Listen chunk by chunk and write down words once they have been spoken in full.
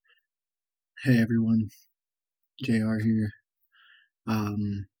Hey everyone, JR here.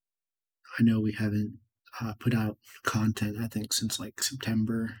 Um, I know we haven't put out content, I think, since like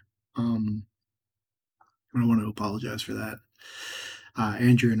September. Um, I want to apologize for that.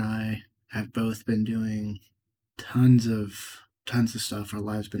 Andrew and I have both been doing tons of stuff. Our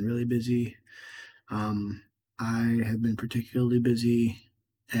lives been really busy. Um, I have been particularly busy,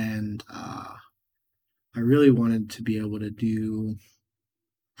 and I really wanted to be able to do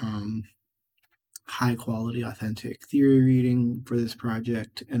um, high quality, authentic theory reading for this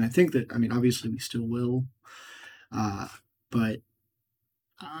project. And I think that, I mean, obviously we still will, uh, but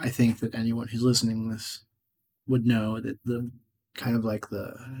I think that anyone who's listening to this would know that the kind of like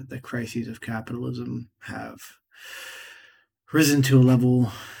the crises of capitalism have risen to a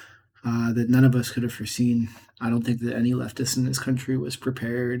level that none of us could have foreseen. I don't think that any leftist in this country was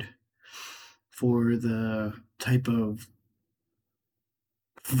prepared for the type of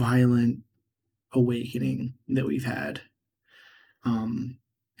violent awakening that we've had. Um,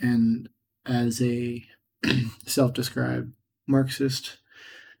 and as a self described Marxist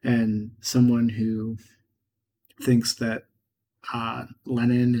and someone who thinks that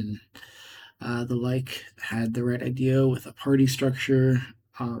Lenin and the like had the right idea with a party structure,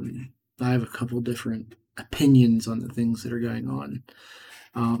 I have a couple different opinions on the things that are going on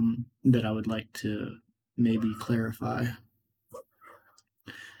that I would like to maybe clarify.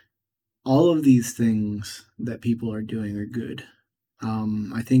 All of these things that people are doing are good.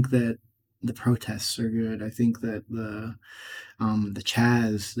 I think that the protests are good. I think that the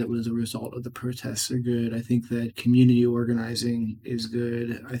Chaz that was a result of the protests are good. I think that community organizing is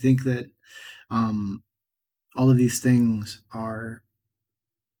good. I think that um, all of these things are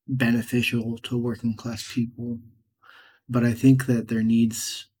beneficial to working class people. But I think that there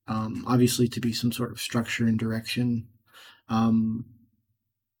needs obviously to be some sort of structure and direction. Um,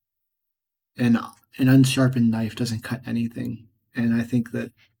 and an unsharpened knife doesn't cut anything. And I think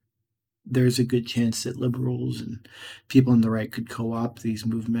that there's a good chance that liberals and people on the right could co-opt these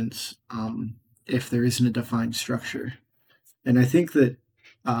movements if there isn't a defined structure. And I think that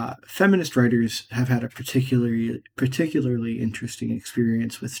feminist writers have had a particularly interesting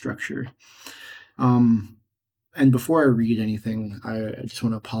experience with structure. Um, and before I read anything, I just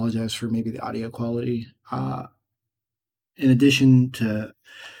want to apologize for maybe the audio quality. In addition to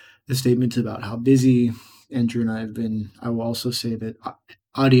the statements about how busy Andrew and I have been, I will also say that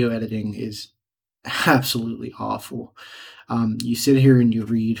audio editing is absolutely awful. You sit here and you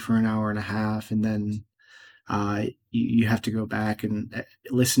read for an hour and a half, and then you have to go back and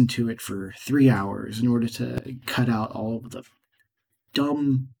listen to it for 3 hours in order to cut out all of the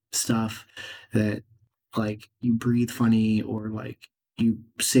dumb stuff that, like, you breathe funny or like you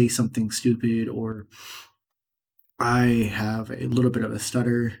say something stupid, or I have a little bit of a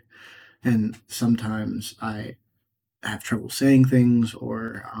stutter, and sometimes I have trouble saying things,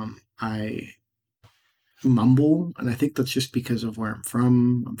 or I mumble, and I think that's just because of where I'm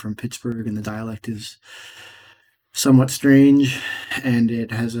from. I'm from Pittsburgh, and the dialect is somewhat strange, and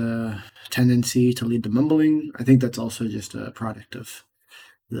it has a tendency to lead to mumbling. I think that's also just a product of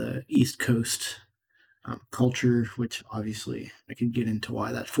the East Coast culture, which obviously I could get into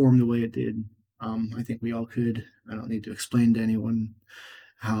why that formed the way it did. I think we all could. I don't need to explain to anyone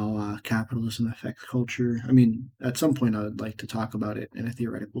how capitalism affects culture. I mean, at some point, I would like to talk about it in a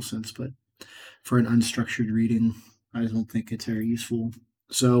theoretical sense, but for an unstructured reading, I don't think it's very useful.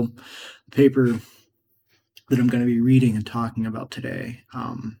 So, the paper that I'm going to be reading and talking about today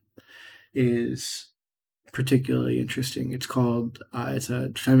is particularly interesting. It's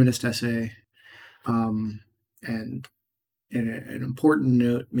a feminist essay, um, and an important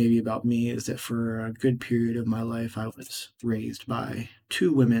note maybe about me is that for a good period of my life, I was raised by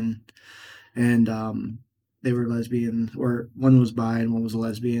two women, and they were lesbian, or one was bi and one was a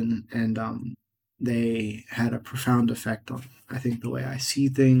lesbian, and they had a profound effect on, I think, the way I see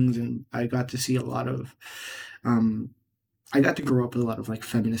things, and I got to see a lot of, um, I got to grow up with a lot of like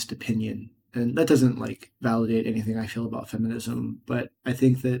feminist opinion, and that doesn't like validate anything I feel about feminism, but I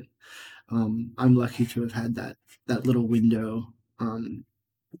think that I'm lucky to have had that little window um,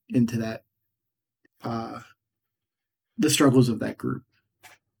 into that uh, the struggles of that group,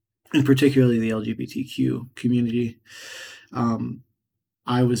 and particularly the LGBTQ community. Um,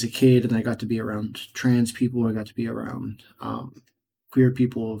 I was a kid and I got to be around trans people. I got to be around queer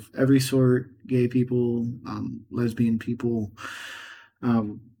people of every sort, gay people, lesbian people,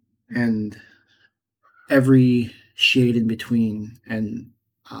 um, and every shade in between. And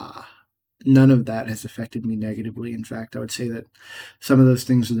uh, none of that has affected me negatively. In fact, I would say that some of those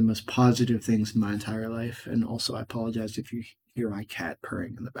things are the most positive things in my entire life. And also, I apologize if you hear my cat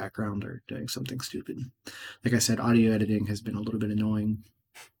purring in the background or doing something stupid. Like I said, audio editing has been a little bit annoying.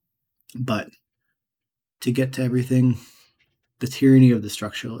 But to get to everything, The Tyranny of the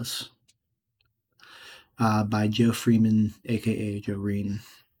Structuralists by Joe Freeman, aka Joe Reen.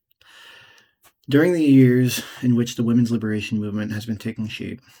 During the years in which the women's liberation movement has been taking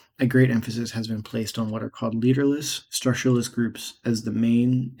shape, a great emphasis has been placed on what are called leaderless, structuralist groups as the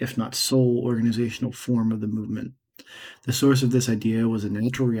main, if not sole, organizational form of the movement. The source of this idea was a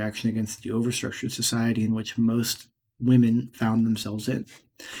natural reaction against the overstructured society in which most women found themselves in,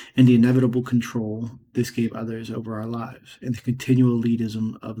 and the inevitable control this gave others over our lives, and the continual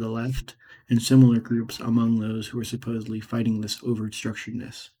elitism of the left and similar groups among those who were supposedly fighting this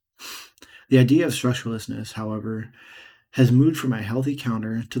overstructuredness. The idea of structurelessness, however, has moved from a healthy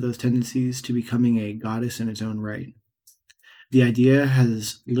counter to those tendencies to becoming a goddess in its own right. The idea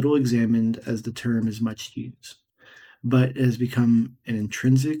has little examined as the term is much used, but has become an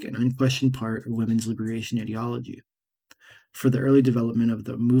intrinsic and unquestioned part of women's liberation ideology. For the early development of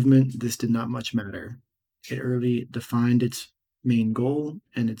the movement, this did not much matter. It early defined its main goal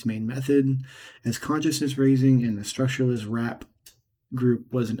and its main method as consciousness raising, and the structuralist rap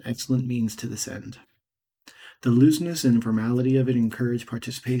group was an excellent means to this end. The looseness and informality of it encouraged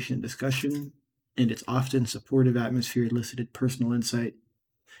participation and discussion, and its often supportive atmosphere elicited personal insight.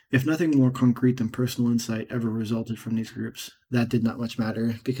 If nothing more concrete than personal insight ever resulted from these groups, that did not much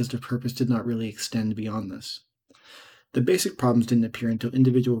matter because their purpose did not really extend beyond this. The basic problems didn't appear until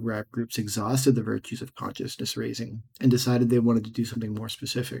individual rap groups exhausted the virtues of consciousness raising and decided they wanted to do something more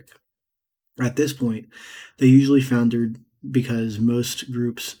specific. At this point, they usually foundered because most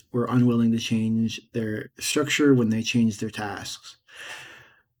groups were unwilling to change their structure when they changed their tasks.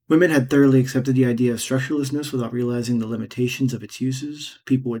 Women had thoroughly accepted the idea of structurelessness without realizing the limitations of its uses.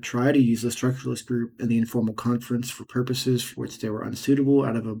 People would try to use the structuralist group and the informal conference for purposes for which they were unsuitable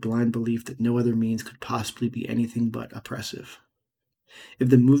out of a blind belief that no other means could possibly be anything but oppressive. If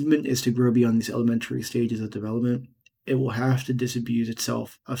the movement is to grow beyond these elementary stages of development, it will have to disabuse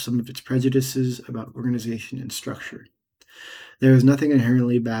itself of some of its prejudices about organization and structure. There is nothing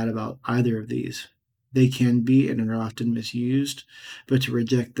inherently bad about either of these. They can be and are often misused, but to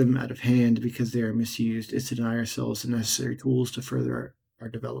reject them out of hand because they are misused is to deny ourselves the necessary tools to further our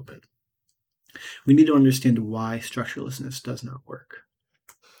development. We need to understand why structurelessness does not work.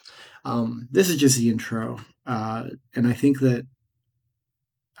 This is just the intro, and I think that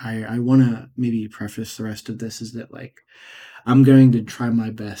I want to maybe preface the rest of this is that like I'm going to try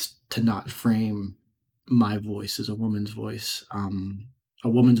my best to not frame my voice as a woman's voice. A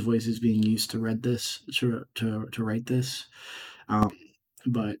woman's voice is being used to read this to write this, um,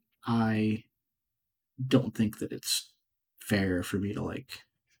 but I don't think that it's fair for me to like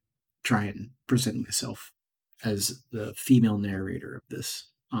try and present myself as the female narrator of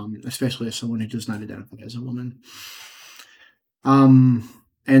this, especially as someone who does not identify as a woman.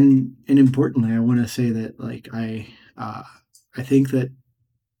 And importantly, I want to say that like I think that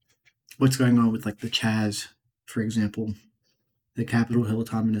what's going on with like the Chaz, for example, the Capitol Hill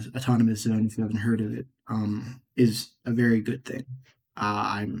Autonomous Zone, if you haven't heard of it, is a very good thing.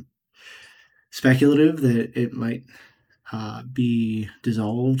 I'm speculative that it might be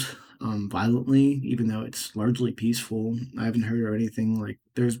dissolved violently, even though it's largely peaceful. I haven't heard of anything like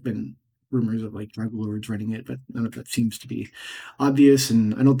there's been rumors of like drug lords running it, but none of that seems to be obvious.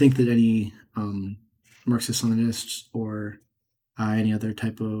 And I don't think that any Marxist Leninists or any other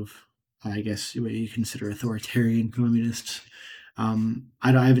type of, I guess, what you consider authoritarian communists. I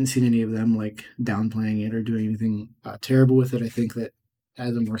haven't seen any of them like downplaying it or doing anything terrible with it. I think that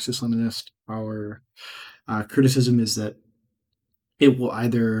as a Marxist Leninist, our criticism is that it will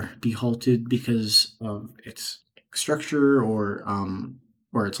either be halted because of its structure or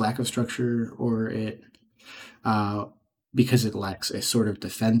its lack of structure, or it uh, because it lacks a sort of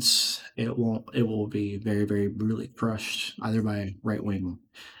defense. It will be very very brutally crushed either by right wing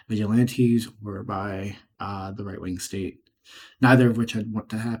vigilantes or by the right wing state. Neither of which I'd want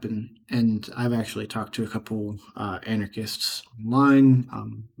to happen. And I've actually talked to a couple anarchists online,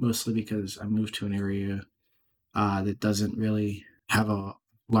 mostly because I moved to an area that doesn't really have a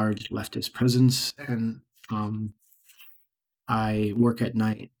large leftist presence, and I work at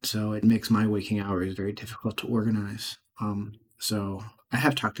night, so it makes my waking hours very difficult to organize. So I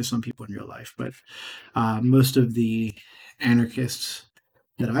have talked to some people in real life, but most of the anarchists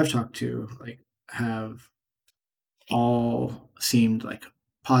that I've talked to like have all seemed like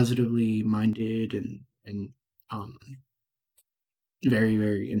positively minded and um, very,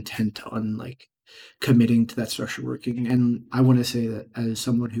 very intent on like committing to that structure working. And I want to say that as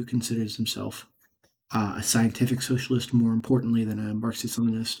someone who considers himself a scientific socialist, more importantly than a Marxist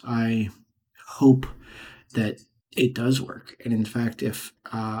Leninist, I hope that it does work. And in fact, if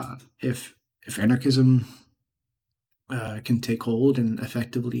anarchism can take hold and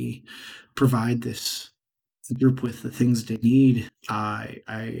effectively provide this group with the things they need,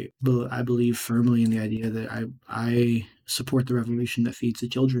 I believe firmly in the idea that I support the revolution that feeds the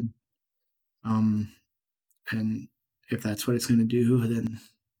children. Um, and if that's what it's going to do, then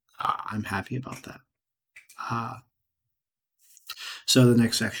I'm happy about that. Uh, so the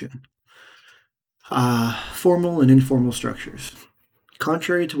next section, formal and informal structures.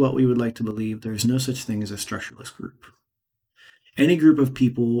 Contrary to what we would like to believe, there is no such thing as a structureless group. Any group of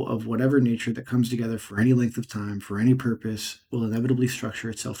people of whatever nature that comes together for any length of time, for any purpose, will inevitably structure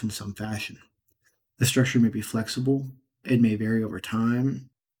itself in some fashion. The structure may be flexible, it may vary over time,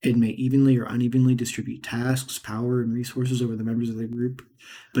 it may evenly or unevenly distribute tasks, power, and resources over the members of the group,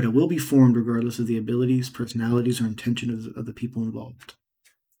 but it will be formed regardless of the abilities, personalities, or intention of the people involved.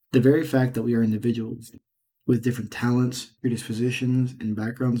 The very fact that we are individuals with different talents, predispositions, and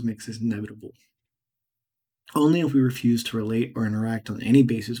backgrounds makes this inevitable. Only if we refuse to relate or interact on any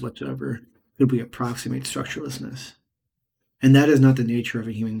basis whatsoever could we approximate structurelessness. And that is not the nature of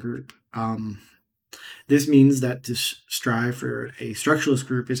a human group. This means that to strive for a structureless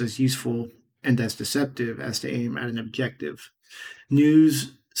group is as useful and as deceptive as to aim at an objective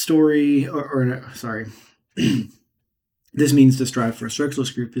news story, sorry. This means to strive for a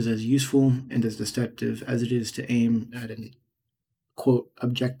structureless group is as useful and as deceptive as it is to aim at an, quote,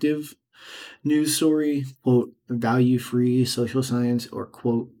 objective news story, quote, value free social science, or,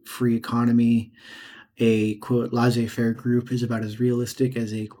 quote, free economy. A, quote, laissez faire group is about as realistic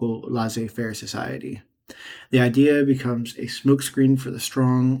as a, quote, laissez faire society. The idea becomes a smokescreen for the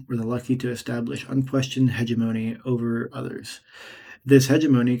strong or the lucky to establish unquestioned hegemony over others. This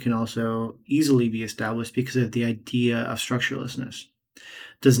hegemony can also easily be established because of the idea of structurelessness.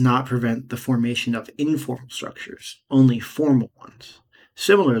 Does not prevent the formation of informal structures, only formal ones.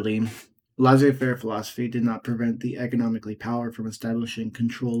 Similarly, laissez-faire philosophy did not prevent the economically powered from establishing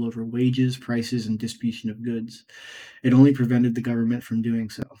control over wages, prices, and distribution of goods. It only prevented the government from doing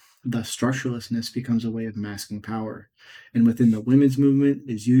so. Thus, structurelessness becomes a way of masking power, and within the women's movement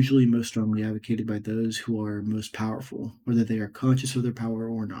is usually most strongly advocated by those who are most powerful, whether they are conscious of their power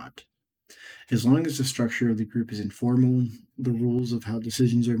or not. As long as the structure of the group is informal, the rules of how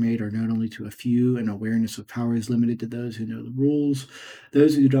decisions are made are known only to a few, and awareness of power is limited to those who know the rules.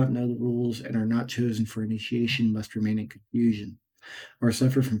 Those who do not know the rules and are not chosen for initiation must remain in confusion, or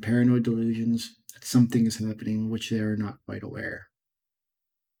suffer from paranoid delusions that something is happening which they are not quite aware.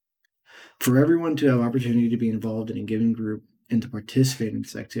 For everyone to have opportunity to be involved in a given group and to participate in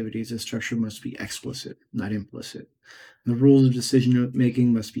its activities, the structure must be explicit, not implicit. The rules of decision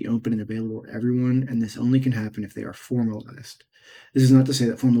making must be open and available to everyone, and this only can happen if they are formalized. This is not to say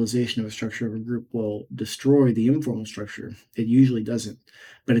that formalization of a structure of a group will destroy the informal structure. It usually doesn't,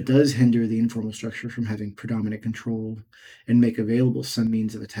 but it does hinder the informal structure from having predominant control and make available some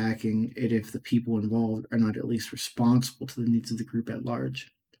means of attacking it if the people involved are not at least responsible to the needs of the group at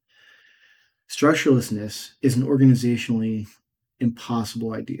large. Structurelessness is an organizationally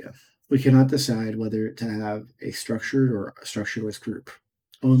impossible idea. We cannot decide whether to have a structured or a structureless group,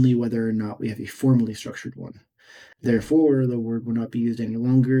 only whether or not we have a formally structured one. Therefore, the word will not be used any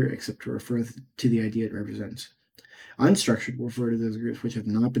longer except to refer to the idea it represents. Unstructured will refer to those groups which have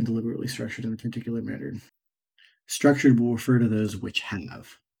not been deliberately structured in a particular manner. Structured will refer to those which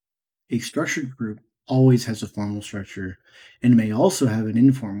have. A structured group always has a formal structure and may also have an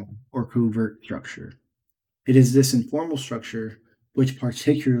informal or covert structure. It is this informal structure, which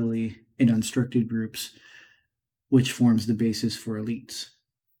particularly in unstructured groups, which forms the basis for elites.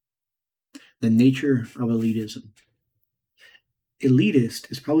 The nature of elitism.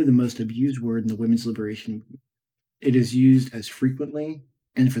 Elitist is probably the most abused word in the women's liberation movement. It is used as frequently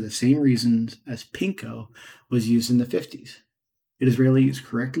and for the same reasons as pinko was used in the 50s. It is rarely used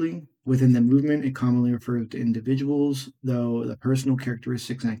correctly. Within the movement, it commonly refers to individuals, though the personal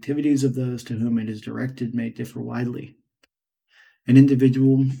characteristics and activities of those to whom it is directed may differ widely. An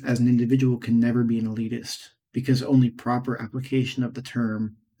individual, as an individual, can never be an elitist, because only proper application of the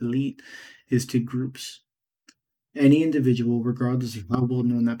term elite is to groups. Any individual, regardless of how well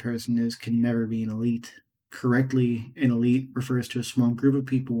known that person is, can never be an elite. Correctly, an elite refers to a small group of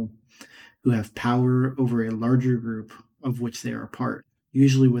people who have power over a larger group of which they are a part,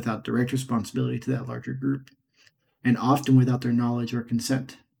 usually without direct responsibility to that larger group, and often without their knowledge or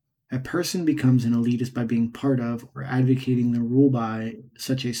consent. A person becomes an elitist by being part of or advocating the rule by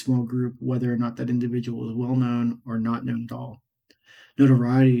such a small group, whether or not that individual is well known or not known at all.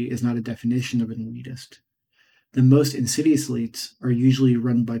 Notoriety is not a definition of an elitist. The most insidious elites are usually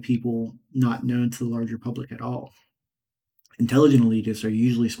run by people not known to the larger public at all. Intelligent elitists are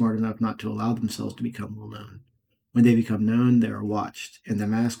usually smart enough not to allow themselves to become well known. When they become known, they are watched, and the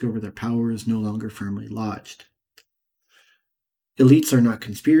mask over their power is no longer firmly lodged. Elites are not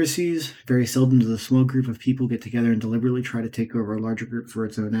conspiracies. Very seldom does a small group of people get together and deliberately try to take over a larger group for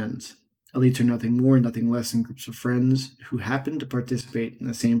its own ends. Elites are nothing more and nothing less than groups of friends who happen to participate in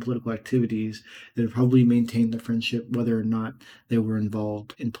the same political activities that would probably maintain their friendship whether or not they were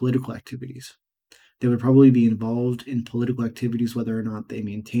involved in political activities. They would probably be involved in political activities whether or not they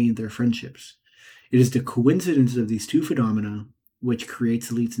maintained their friendships. It is the coincidence of these two phenomena which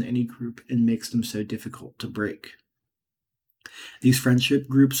creates elites in any group and makes them so difficult to break. These friendship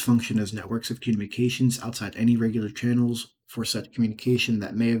groups function as networks of communications outside any regular channels for such communication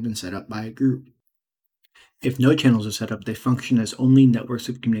that may have been set up by a group. If no channels are set up, they function as only networks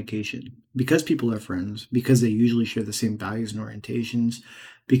of communication. Because people are friends, because they usually share the same values and orientations,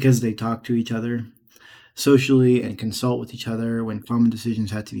 because they talk to each other socially and consult with each other when common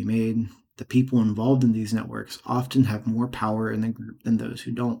decisions had to be made, the people involved in these networks often have more power in the group than those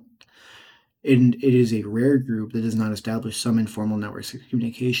who don't. And it is a rare group that does not establish some informal networks of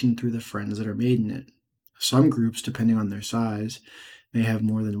communication through the friends that are made in it. Some groups, depending on their size, may have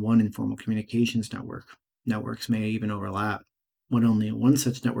more than one informal communications network. Networks may even overlap. When only one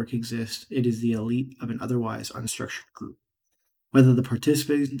such network exists, it is the elite of an otherwise unstructured group. Whether the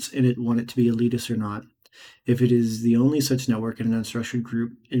participants in it want it to be elitist or not, if it is the only such network in an unstructured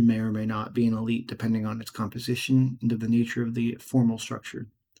group, it may or may not be an elite depending on its composition and of the nature of the formal structure.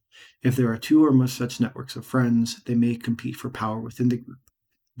 If there are two or more such networks of friends, they may compete for power within the group,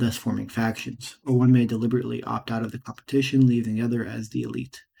 thus forming factions, or one may deliberately opt out of the competition, leaving the other as the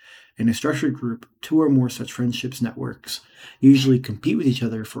elite. In a structured group, two or more such friendships networks usually compete with each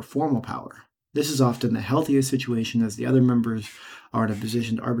other for formal power. This is often the healthiest situation as the other members are in a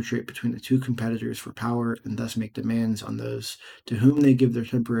position to arbitrate between the two competitors for power and thus make demands on those to whom they give their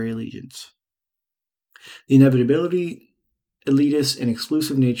temporary allegiance. The inevitability, elitist, and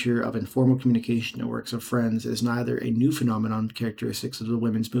exclusive nature of informal communication networks of friends is neither a new phenomenon characteristic of the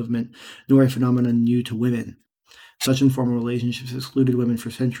women's movement nor a phenomenon new to women. Such informal relationships excluded women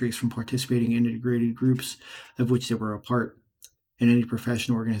for centuries from participating in integrated groups of which they were a part. In any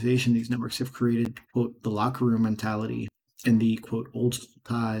professional organization, these networks have created, quote, the locker room mentality and the, quote, old school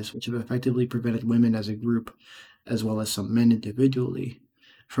ties, which have effectively prevented women as a group, as well as some men individually,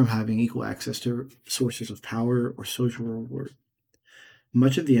 from having equal access to sources of power or social reward.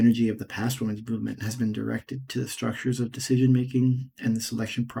 Much of the energy of the past women's movement has been directed to the structures of decision making and the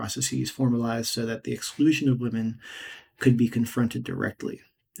selection processes formalized so that the exclusion of women could be confronted directly.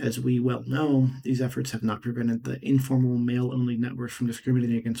 As we well know, these efforts have not prevented the informal male only networks from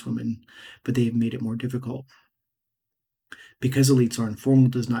discriminating against women, but they have made it more difficult. Because elites are informal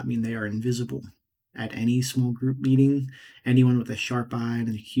does not mean they are invisible. At any small group meeting, anyone with a sharp eye and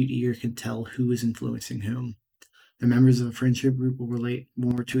an acute ear can tell who is influencing whom. The members of a friendship group will relate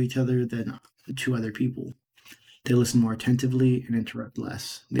more to each other than to other people. They listen more attentively and interrupt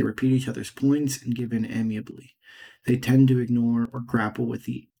less. They repeat each other's points and give in amiably. They tend to ignore or grapple with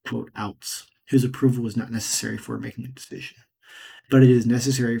the quote outs, whose approval is not necessary for making a decision. But it is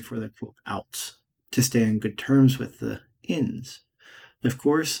necessary for the quote outs to stay on good terms with the ins. Of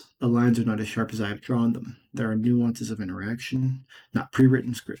course, the lines are not as sharp as I have drawn them. There are nuances of interaction, not pre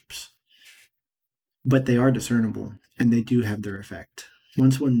written scripts. But they are discernible, and they do have their effect.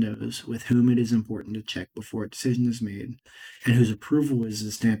 Once one knows with whom it is important to check before a decision is made, and whose approval is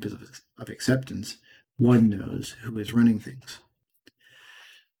the stamp of acceptance, one knows who is running things.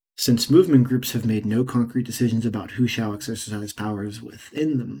 Since movement groups have made no concrete decisions about who shall exercise powers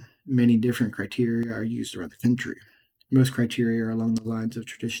within them, many different criteria are used around the country. Most criteria are along the lines of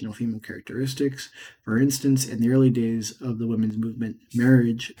traditional female characteristics. For instance, in the early days of the women's movement,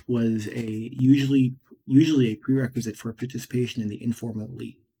 marriage was usually a prerequisite for participation in the informal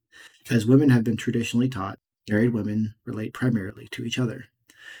elite. As women have been traditionally taught, married women relate primarily to each other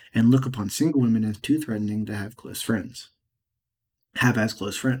and look upon single women as too threatening to have as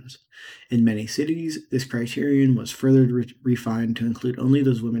close friends. In many cities, this criterion was further refined to include only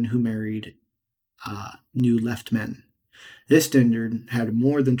those women who married new left men. This standard had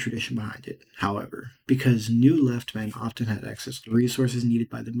more than tradition behind it, however, because new left men often had access to resources needed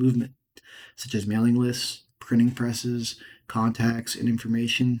by the movement, such as mailing lists, printing presses, contacts, and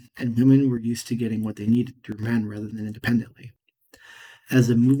information, and women were used to getting what they needed through men rather than independently. As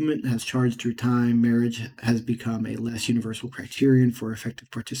the movement has charged through time, marriage has become a less universal criterion for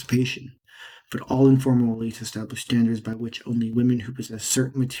effective participation, but all informal elites establish standards by which only women who possess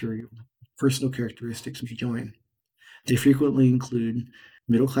certain material, personal characteristics may join. They frequently include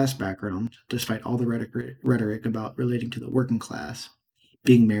middle class background, despite all the rhetoric about relating to the working class,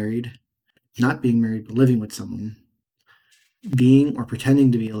 being married, not being married but living with someone, being or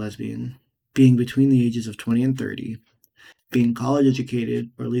pretending to be a lesbian, being between the ages of 20 and 30, being college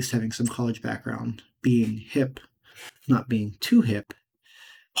educated or at least having some college background, being hip, not being too hip,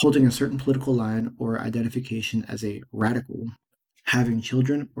 holding a certain political line or identification as a radical, having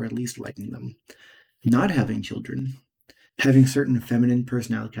children or at least liking them, not having children, having certain feminine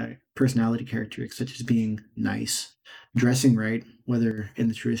personality characteristics such as being nice, dressing right, whether in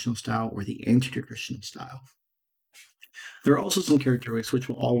the traditional style or the anti-traditional style. There are also some characteristics which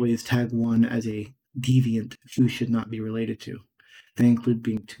will always tag one as a deviant who should not be related to. They include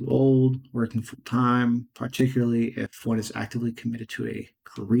being too old, working full time, particularly if one is actively committed to a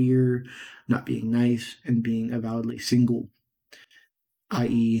career, not being nice, and being avowedly single,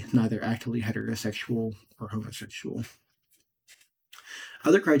 i.e., neither actively heterosexual or homosexual.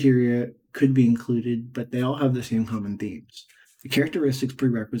 Other criteria could be included, but they all have the same common themes. The characteristics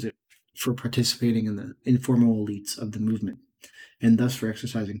prerequisite for participating in the informal elites of the movement, and thus for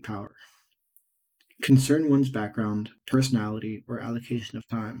exercising power. Concern one's background, personality, or allocation of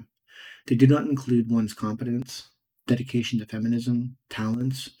time. They do not include one's competence, dedication to feminism,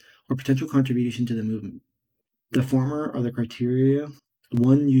 talents, or potential contribution to the movement. The former are the criteria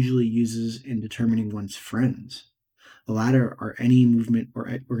one usually uses in determining one's friends. The latter are any movement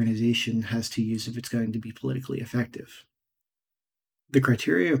or organization has to use if it's going to be politically effective. The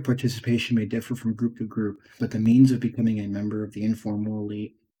criteria of participation may differ from group to group, but the means of becoming a member of the informal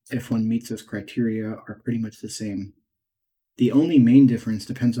elite, if one meets those criteria, are pretty much the same. The only main difference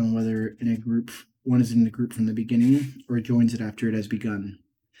depends on whether in a group one is in the group from the beginning or joins it after it has begun.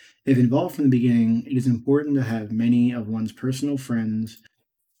 If involved from the beginning, it is important to have many of one's personal friends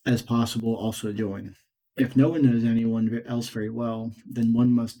as possible also join. If no one knows anyone else very well, then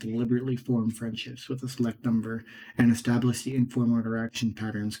one must deliberately form friendships with a select number and establish the informal interaction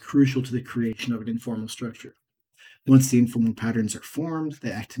patterns crucial to the creation of an informal structure. Once the informal patterns are formed,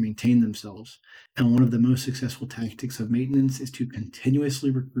 they act to maintain themselves. And one of the most successful tactics of maintenance is to continuously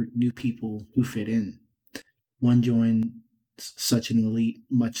recruit new people who fit in. One joins such an elite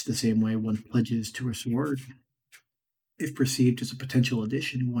much the same way one pledges to a sorority. If perceived as a potential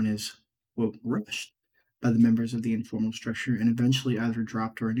addition, one is, quote, rushed by the members of the informal structure and eventually either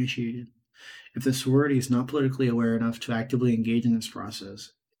dropped or initiated. If the sorority is not politically aware enough to actively engage in this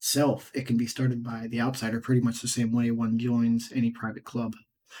process itself, it can be started by the outsider pretty much the same way one joins any private club.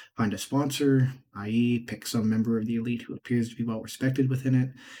 Find a sponsor, i.e., pick some member of the elite who appears to be well respected within it,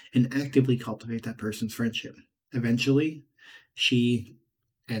 and actively cultivate that person's friendship. Eventually, she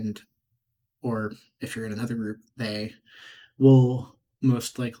and, or if you're in another group, they will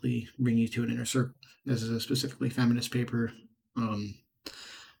most likely bring you to an inner circle. This is a specifically feminist paper,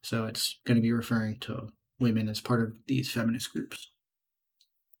 so it's going to be referring to women as part of these feminist groups.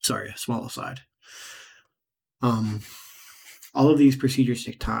 Sorry, a small aside. All of these procedures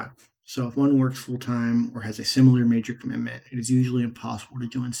take time. So if one works full time or has a similar major commitment, it is usually impossible to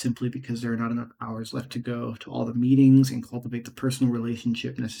join simply because there are not enough hours left to go to all the meetings and cultivate the personal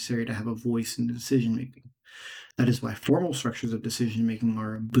relationship necessary to have a voice in the decision making. That is why formal structures of decision making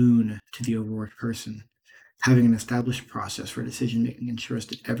are a boon to the overworked person. Having an established process for decision making ensures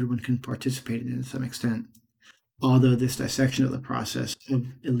that everyone can participate in it to some extent. Although this dissection of the process of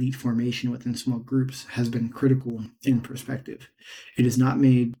elite formation within small groups has been critical in perspective, it has not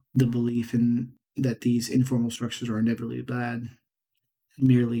made the belief in that these informal structures are inevitably bad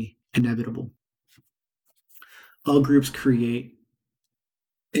merely inevitable. All groups create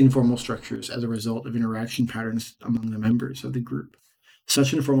informal structures as a result of interaction patterns among the members of the group.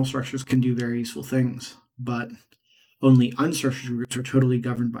 Such informal structures can do very useful things, but only unstructured groups are totally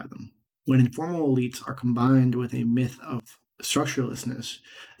governed by them. When informal elites are combined with a myth of structurelessness,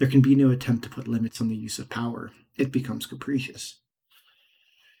 there can be no attempt to put limits on the use of power. It becomes capricious.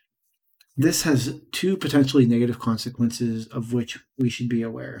 This has two potentially negative consequences of which we should be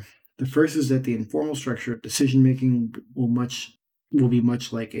aware. The first is that the informal structure of decision making will be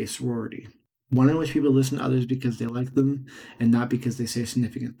much like a sorority, one in which people listen to others because they like them and not because they say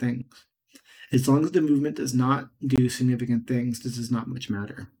significant things. As long as the movement does not do significant things, this does not much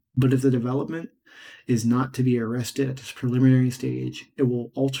matter. But if the development is not to be arrested at this preliminary stage, it will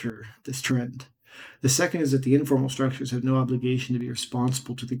alter this trend. The second is that the informal structures have no obligation to be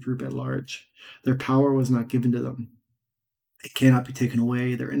responsible to the group at large. Their power was not given to them. It cannot be taken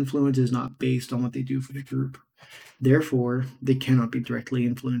away. Their influence is not based on what they do for the group. Therefore, they cannot be directly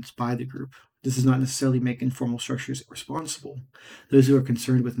influenced by the group. This does not necessarily make informal structures irresponsible. Those who are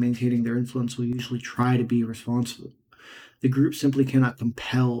concerned with maintaining their influence will usually try to be responsible. The group simply cannot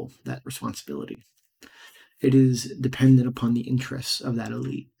compel that responsibility. It is dependent upon the interests of that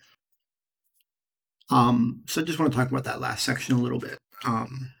elite. So I just want to talk about that last section a little bit.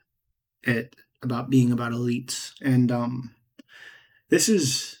 It about being about elites, and this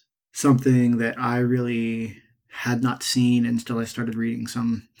is something that I really had not seen until I started reading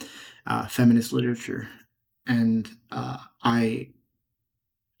some feminist literature, and I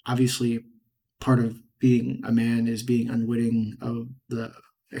obviously part of being a man is being unwitting of the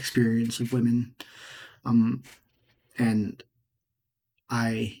experience of women, um, and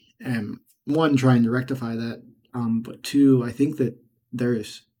I am one trying to rectify that, but two, I think that there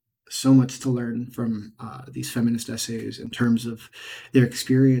is so much to learn from these feminist essays in terms of their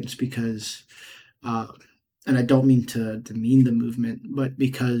experience because, uh, and I don't mean to demean the movement, but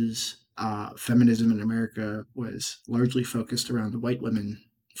because feminism in America was largely focused around white women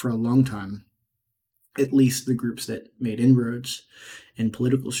for a long time, at least the groups that made inroads in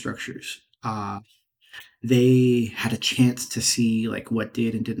political structures. They had a chance to see like what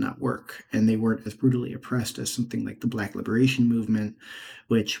did and did not work, and they weren't as brutally oppressed as something like the Black Liberation Movement,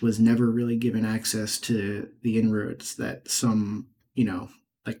 which was never really given access to the inroads that some,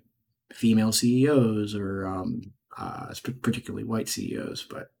 like female CEOs or particularly white CEOs,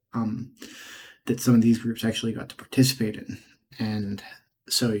 but that some of these groups actually got to participate in. And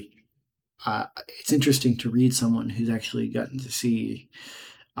so it's interesting to read someone who's actually gotten to see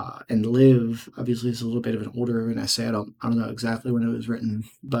and live. Obviously, it's a little bit of an older of an essay. I don't know exactly when it was written,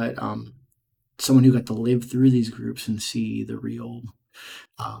 but someone who got to live through these groups and see the real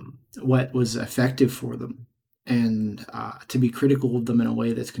what was effective for them, and to be critical of them in a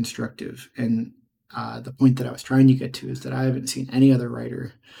way that's constructive. And the point that I was trying to get to is that I haven't seen any other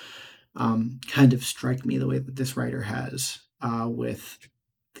writer kind of strike me the way that this writer has, with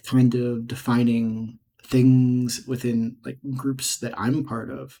kind of defining things within like groups that I'm part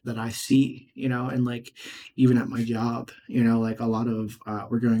of that I see, and like even at my job, like a lot of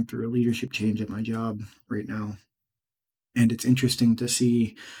we're going through a leadership change at my job right now. And it's interesting to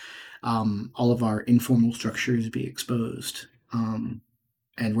see all of our informal structures be exposed. And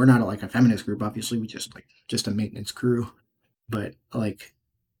we're not like a feminist group, obviously, we just a maintenance crew. But like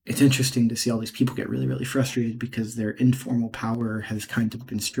it's interesting to see all these people get really, really frustrated because their informal power has kind of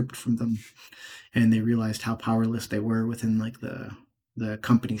been stripped from them, and they realized how powerless they were within like the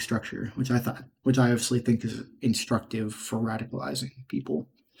company structure, which I obviously think is instructive for radicalizing people.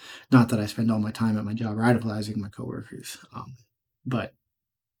 Not that I spend all my time at my job radicalizing my coworkers, but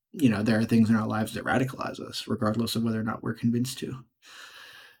there are things in our lives that radicalize us, regardless of whether or not we're convinced to.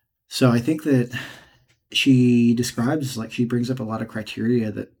 So I think that she describes like she brings up a lot of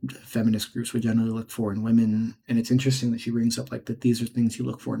criteria that feminist groups would generally look for in women, and it's interesting that she brings up like that these are things you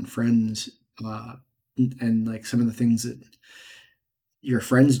look for in friends, uh, and like some of the things that your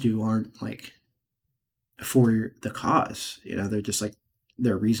friends do aren't like for the cause. They're just like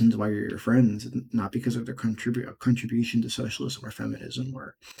there are reasons why you're your friends, not because of their contribution to socialism or feminism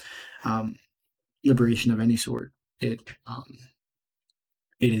or um, liberation of any sort. It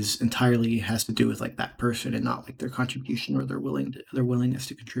is entirely has to do with like that person and not like their contribution or their willingness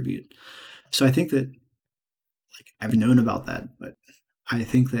to contribute. So I think that like I've known about that, but I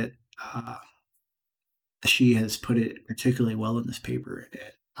think that she has put it particularly well in this paper.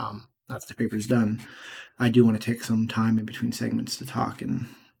 After the paper's done, I do want to take some time in between segments to talk and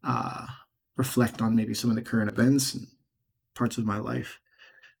uh, reflect on maybe some of the current events and parts of my life.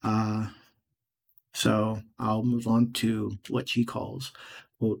 Uh, so I'll move on to what she calls,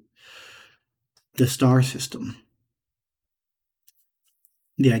 quote, the star system.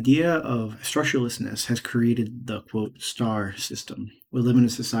 The idea of structurelessness has created the quote star system. We live in a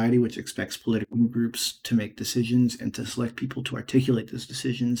society which expects political groups to make decisions and to select people to articulate those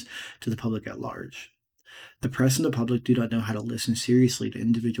decisions to the public at large. The press and the public do not know how to listen seriously to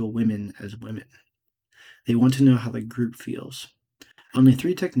individual women as women. They want to know how the group feels. Only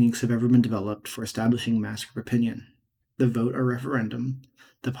three techniques have ever been developed for establishing mass group opinion: the vote or referendum,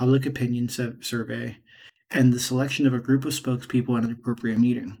 the public opinion survey, and the selection of a group of spokespeople at an appropriate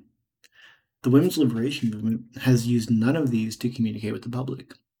meeting. The women's liberation movement has used none of these to communicate with the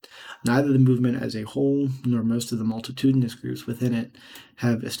public. Neither the movement as a whole nor most of the multitudinous groups within it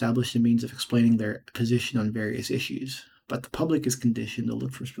have established a means of explaining their position on various issues, but the public is conditioned to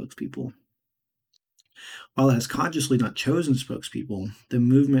look for spokespeople. While it has consciously not chosen spokespeople, the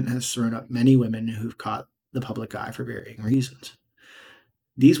movement has thrown up many women who've caught the public eye for varying reasons.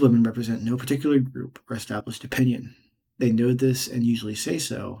 These women represent no particular group or established opinion. They know this and usually say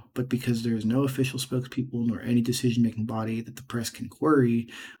so, but because there is no official spokespeople nor any decision making body that the press can query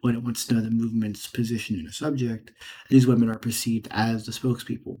when it wants to know the movement's position in a subject, these women are perceived as the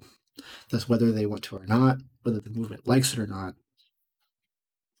spokespeople. Thus, whether they want to or not, whether the movement likes it or not,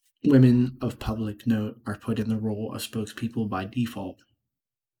 women of public note are put in the role of spokespeople by default.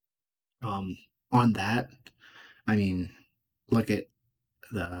 Um, on that, I mean, look at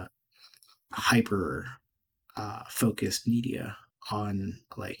the hyper focused media on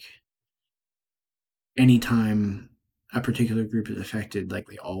like anytime a particular group is affected, like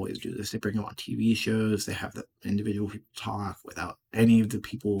they always do this. They bring them on TV shows. They have the individual people talk without any of the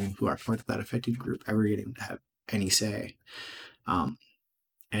people who are part of that affected group ever getting to have any say. Um,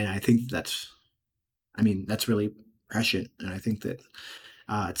 and I think that's really prescient. And I think that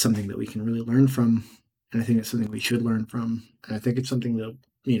it's something that we can really learn from. And I think it's something we should learn from. And I think it's something that,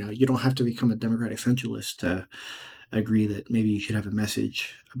 you don't have to become a democratic centralist to agree that maybe you should have a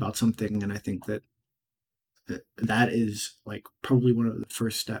message about something. And I think that that is like probably one of the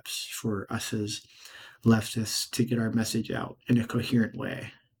first steps for us as leftists to get our message out in a coherent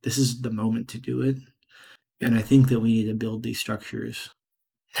way. This is the moment to do it. And I think that we need to build these structures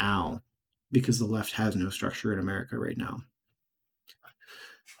now because the left has no structure in America right now.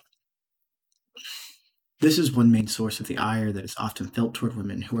 This is one main source of the ire that is often felt toward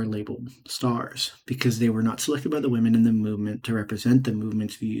women who are labeled stars, because they were not selected by the women in the movement to represent the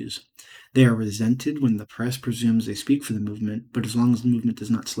movement's views. They are resented when the press presumes they speak for the movement, but as long as the movement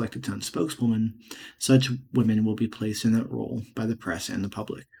does not select its own spokeswoman, such women will be placed in that role by the press and the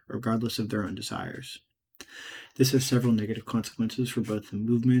public, regardless of their own desires. This has several negative consequences for both the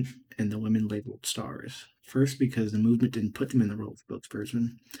movement and the women labeled stars. First, because the movement didn't put them in the role of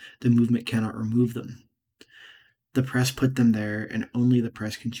spokesperson, the movement cannot remove them. The press put them there, and only the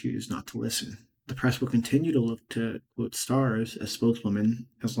press can choose not to listen. The press will continue to look to quote stars as spokeswomen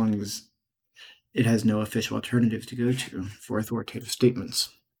as long as it has no official alternatives to go to for authoritative statements.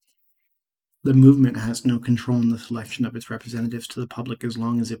 The movement has no control in the selection of its representatives to the public as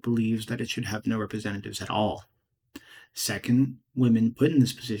long as it believes that it should have no representatives at all. Second, women put in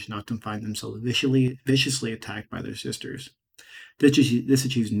this position often find themselves viciously attacked by their sisters. This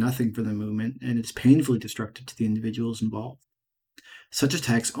achieves nothing for the movement, and it's painfully destructive to the individuals involved. Such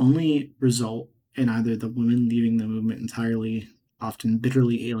attacks only result in either the woman leaving the movement entirely, often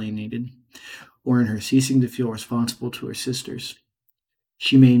bitterly alienated, or in her ceasing to feel responsible to her sisters.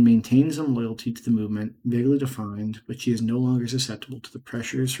 She may maintain some loyalty to the movement, vaguely defined, but she is no longer susceptible to the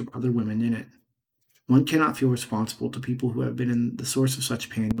pressures from other women in it. One cannot feel responsible to people who have been in the source of such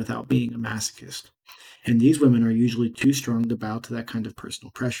pain without being a masochist, and these women are usually too strong to bow to that kind of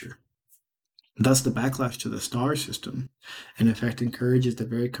personal pressure. Thus, the backlash to the star system, in effect, encourages the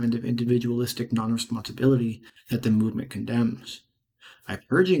very kind of individualistic non responsibility that the movement condemns. By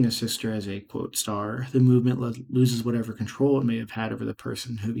purging a sister as a quote star, the movement loses whatever control it may have had over the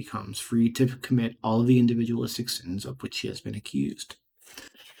person, who becomes free to commit all of the individualistic sins of which she has been accused.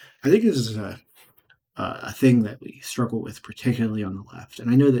 I think this is a thing that we struggle with, particularly on the left.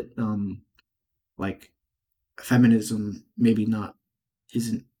 And I know that like feminism maybe not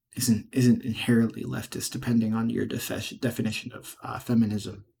isn't isn't inherently leftist, depending on your definition of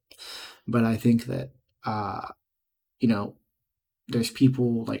feminism. But I think that you know there's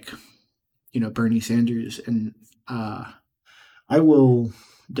people like Bernie Sanders, and I will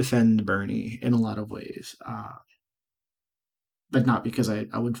defend Bernie in a lot of ways, but not because I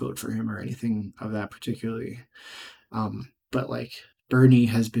would vote for him or anything of that particularly. But like Bernie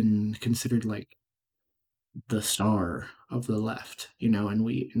has been considered like the star of the left, and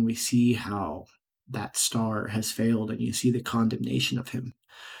we see how that star has failed, and you see the condemnation of him.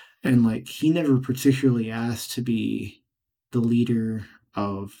 And like he never particularly asked to be the leader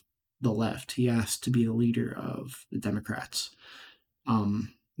of the left. He asked to be the leader of the Democrats.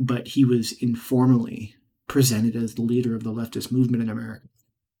 But he was informally presented as the leader of the leftist movement in America.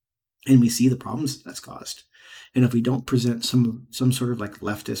 And we see the problems that's caused. And if we don't present some sort of like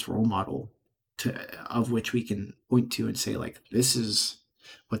leftist role model of which we can point to and say like, this is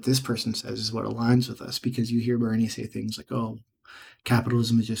what this person says is what aligns with us, because you hear Bernie say things like, oh,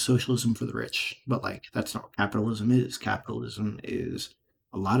 capitalism is just socialism for the rich. But like, that's not what capitalism is. Capitalism is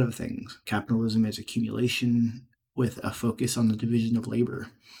a lot of things. Capitalism is accumulation with a focus on the division of labor.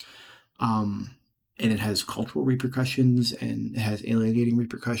 And it has cultural repercussions, and it has alienating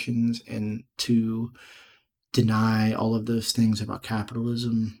repercussions. And to deny all of those things about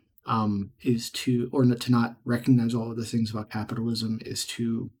capitalism is to, or to not recognize all of the things about capitalism is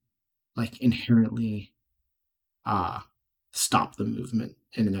to like inherently uh, stop the movement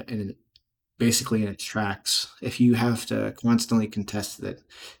basically in its tracks. If you have to constantly contest that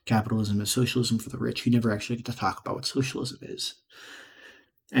capitalism is socialism for the rich, you never actually get to talk about what socialism is.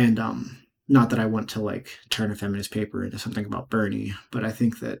 And not that I want to like turn a feminist paper into something about Bernie, but I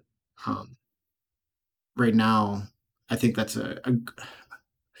think that um, right now, I think that's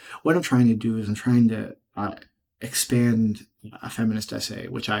what I'm trying to do is I'm trying to expand a feminist essay,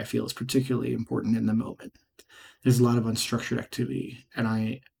 which I feel is particularly important in the moment. There's a lot of unstructured activity,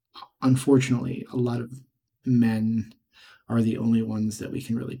 and unfortunately, a lot of men are the only ones that we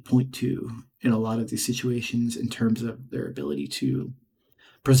can really point to in a lot of these situations in terms of their ability to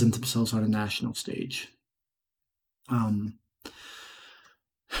present themselves on a national stage. Um,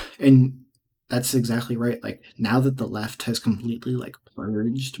 and that's exactly right. Like now that the left has completely like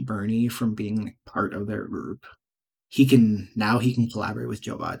purged Bernie from being like, part of their group, he can collaborate with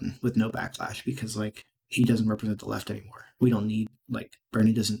Joe Biden with no backlash because like he doesn't represent the left anymore. We don't need like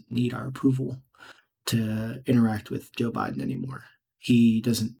Bernie doesn't need our approval to interact with Joe Biden anymore. He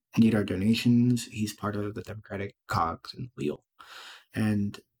doesn't need our donations. He's part of the Democratic cogs and wheel.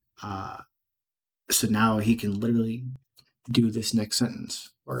 And uh, so now he can literally do this next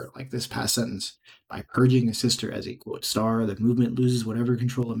sentence or like this past sentence by purging a sister as a quote star. The movement loses whatever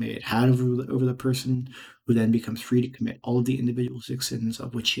control it may have had over the person, who then becomes free to commit all of the individualistic sins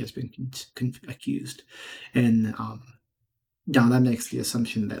of which she has been accused. And now that makes the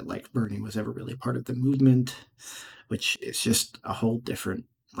assumption that like Bernie was ever really part of the movement, which is just a whole different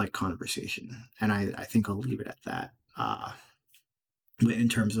like conversation. And I think I'll leave it at that. In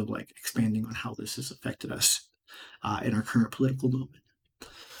terms of like expanding on how this has affected us in our current political moment.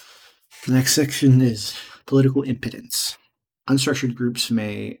 The next section is political impotence. Unstructured groups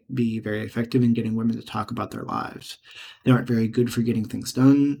may be very effective in getting women to talk about their lives. They aren't very good for getting things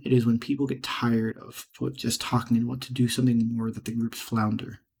done. It is when people get tired of just talking and want to do something more that the groups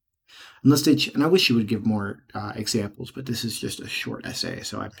flounder. Unless and I wish she would give more examples, but this is just a short essay,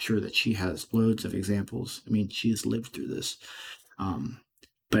 so I'm sure that she has loads of examples. I mean, she's lived through this. Um,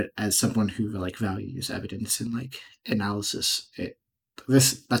 but as someone who like values evidence and like analysis,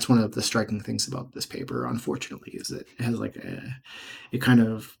 that's one of the striking things about this paper. Unfortunately, is that it has like it kind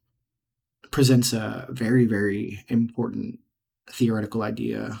of presents a very important theoretical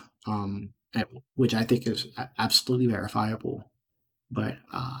idea, which I think is absolutely verifiable, but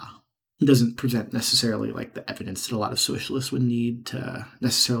doesn't present necessarily like the evidence that a lot of socialists would need to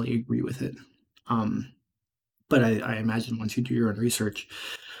necessarily agree with it. Um, but I imagine once you do your own research,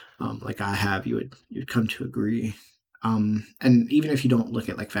 like I have, you'd come to agree. And even if you don't look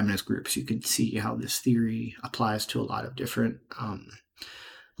at like feminist groups, you can see how this theory applies to a lot of different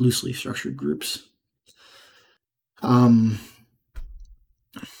loosely structured groups. Um,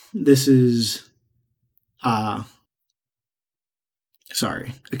 this is uh,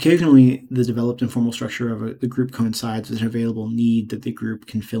 sorry. Occasionally, the developed informal structure of the group coincides with an available need that the group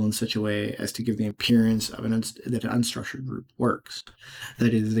can fill in such a way as to give the appearance of that an unstructured group works.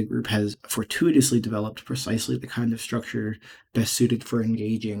 That is, the group has fortuitously developed precisely the kind of structure best suited for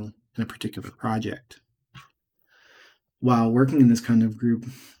engaging in a particular project. While working in this kind of group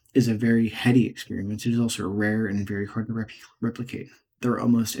is a very heady experience, it is also rare and very hard to replicate. There are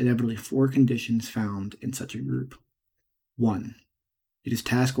almost inevitably four conditions found in such a group. One, it is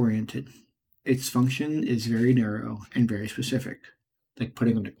task oriented. Its function is very narrow and very specific. Like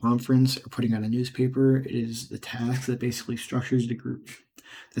putting on a conference or putting on a newspaper, it is the task that basically structures the group.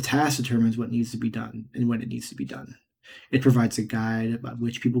 The task determines what needs to be done and when it needs to be done. It provides a guide by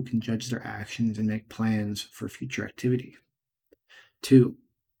which people can judge their actions and make plans for future activity. Two,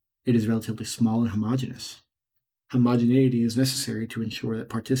 it is relatively small and homogeneous. Homogeneity is necessary to ensure that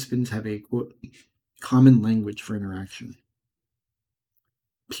participants have a quote, common language for interaction.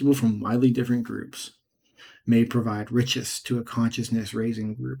 People from widely different groups may provide richness to a consciousness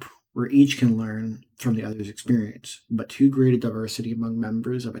raising group where each can learn from the other's experience, but too great a diversity among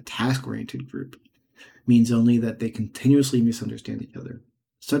members of a task oriented group means only that they continuously misunderstand each other.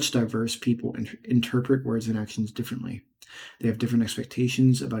 Such diverse people interpret words and actions differently. They have different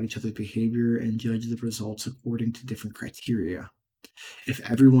expectations about each other's behavior and judge the results according to different criteria. If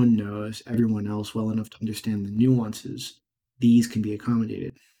everyone knows everyone else well enough to understand the nuances, these can be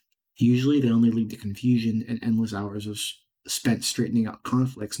accommodated. Usually, they only lead to confusion and endless hours spent straightening out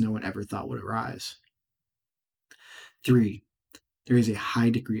conflicts no one ever thought would arise. Three, there is a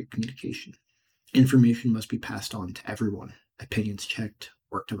high degree of communication. Information must be passed on to everyone, opinions checked,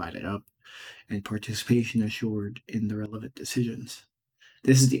 work divided up, and participation assured in the relevant decisions.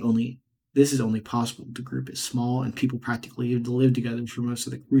 This is the only this is only possible if the group is small and people practically have to live together for most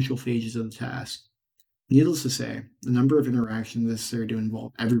of the crucial phases of the task. Needless to say, the number of interactions necessary to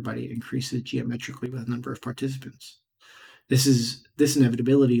involve everybody increases geometrically with the number of participants. This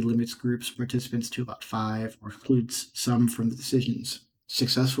inevitability limits groups participants to about 5 or excludes some from the decisions.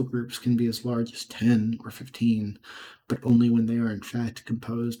 Successful groups can be as large as 10 or 15, but only when they are in fact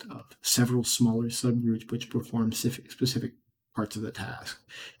composed of several smaller subgroups which perform specific parts of the task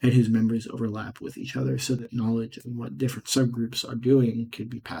and whose members overlap with each other so that knowledge of what different subgroups are doing can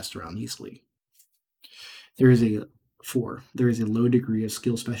be passed around easily. There is a there is a low degree of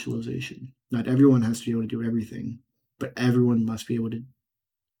skill specialization. Not everyone has to be able to do everything, but everything must be able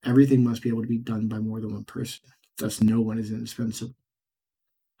to be done by more than one person. Thus no one is indispensable.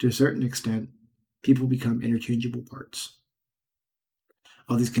 To a certain extent, people become interchangeable parts.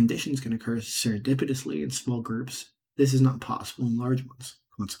 While these conditions can occur serendipitously in small groups, this is not possible in large ones.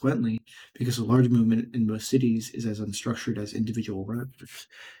 Consequently, because a large movement in most cities is as unstructured as individual groups,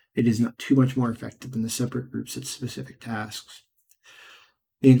 it is not too much more effective than the separate groups at specific tasks.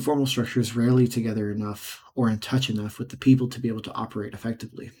 The informal structure is rarely together enough or in touch enough with the people to be able to operate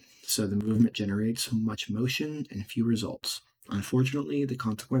effectively, so the movement generates much motion and few results. Unfortunately, the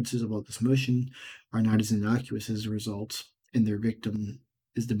consequences of all this motion are not as innocuous as the results, and their victim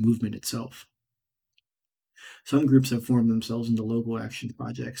is the movement itself. Some groups have formed themselves into local action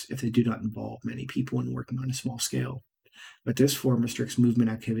projects if they do not involve many people in working on a small scale. But this form restricts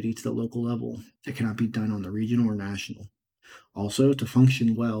movement activity to the local level. It cannot be done on the regional or national. Also, to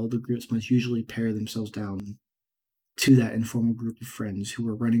function well, the groups must usually pare themselves down to that informal group of friends who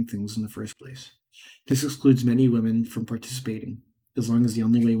were running things in the first place. This excludes many women from participating, as long as the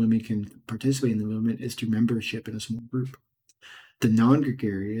only way women can participate in the movement is through membership in a small group. The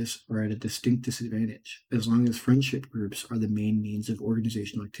non-gregarious are at a distinct disadvantage, as long as friendship groups are the main means of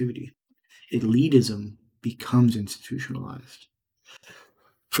organizational activity. Elitism becomes institutionalized.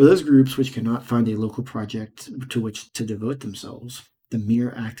 For those groups which cannot find a local project to which to devote themselves, the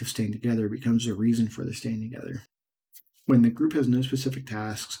mere act of staying together becomes a reason for their staying together. When the group has no specific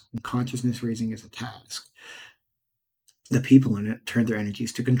tasks and consciousness raising is a task, the people in it turn their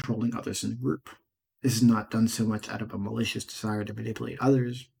energies to controlling others in the group. This is not done so much out of a malicious desire to manipulate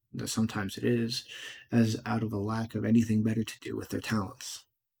others, though sometimes it is, as out of a lack of anything better to do with their talents.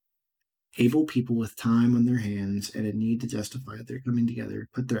 Able people with time on their hands and a need to justify their coming together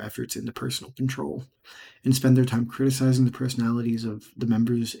put their efforts into personal control and spend their time criticizing the personalities of the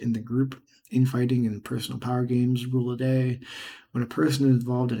members in the group. Infighting and personal power games rule the day. When a person is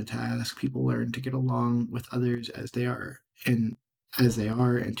involved in a task, people learn to get along with others and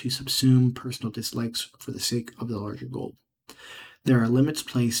to subsume personal dislikes for the sake of the larger goal. There are limits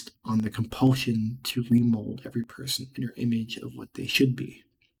placed on the compulsion to remold every person in their image of what they should be.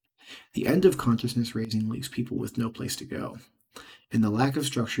 The end of consciousness raising leaves people with no place to go, and the lack of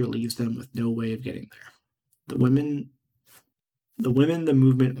structure leaves them with no way of getting there. The women in the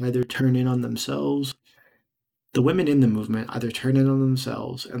movement either turn in on themselves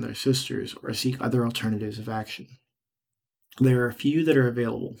and their sisters or seek other alternatives of action. There are a few that are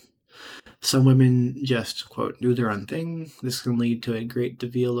available. Some women just, quote, do their own thing. This can lead to a great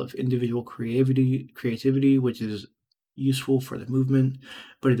deal of individual creativity, which is useful for the movement,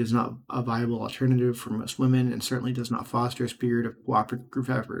 but it is not a viable alternative for most women and certainly does not foster a spirit of cooperative group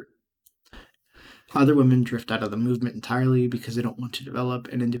effort. Other women drift out of the movement entirely because they don't want to develop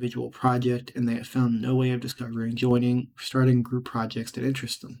an individual project and they have found no way of discovering, joining, or starting group projects that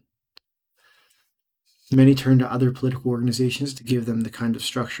interest them. Many turn to other political organizations to give them the kind of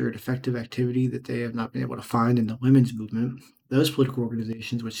structured, effective activity that they have not been able to find in the women's movement. Those political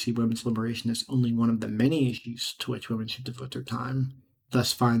organizations which see women's liberation as only one of the many issues to which women should devote their time,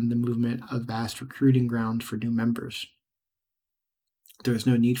 thus find the movement a vast recruiting ground for new members. There is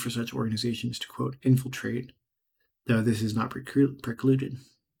no need for such organizations to, quote, infiltrate, though this is not precluded.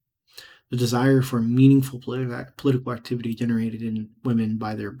 The desire for meaningful political activity generated in women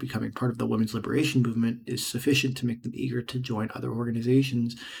by their becoming part of the women's liberation movement is sufficient to make them eager to join other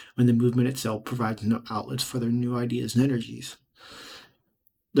organizations when the movement itself provides no outlets for their new ideas and energies.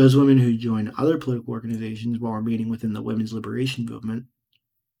 Those women who join other political organizations while remaining within the women's liberation movement,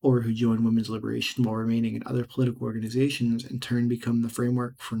 or who join women's liberation while remaining in other political organizations, in turn become the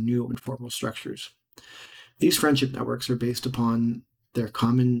framework for new informal structures. These friendship networks are based upon their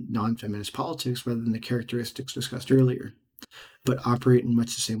common non-feminist politics rather than the characteristics discussed earlier, but operate in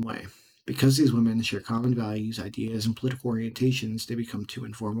much the same way. Because these women share common values, ideas, and political orientations, they become too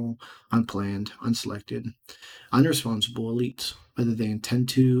informal, unplanned, unselected, unresponsible elites, whether they intend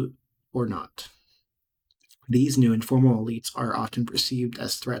to or not. These new informal elites are often perceived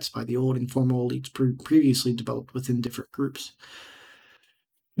as threats by the old informal elites previously developed within different groups.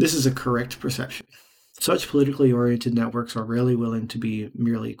 This is a correct perception. Such politically oriented networks are rarely willing to be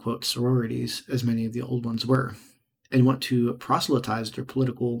merely, quote, sororities, as many of the old ones were, and want to proselytize their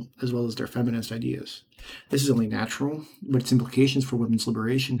political as well as their feminist ideas. This is only natural, but its implications for women's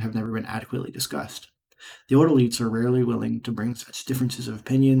liberation have never been adequately discussed. The old elites are rarely willing to bring such differences of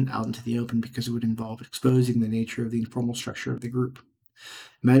opinion out into the open because it would involve exposing the nature of the informal structure of the group.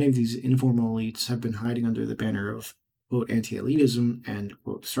 Many of these informal elites have been hiding under the banner of, quote, anti-elitism and,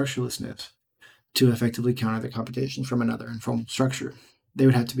 quote, structurelessness to effectively counter the competition from another informal structure. They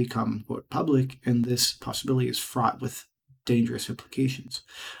would have to become, quote, public, and this possibility is fraught with dangerous implications.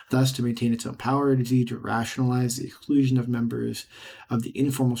 Thus, to maintain its own power, it is easy to rationalize the exclusion of members of the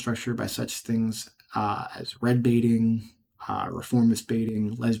informal structure by such things as red baiting, reformist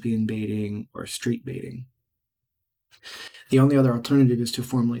baiting, lesbian baiting, or street baiting. The only other alternative is to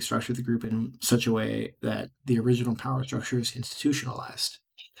formally structure the group in such a way that the original power structure is institutionalized.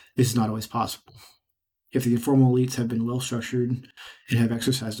 This is not always possible. If the informal elites have been well structured and have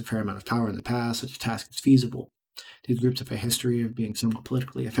exercised a fair amount of power in the past, such a task is feasible. These groups have a history of being somewhat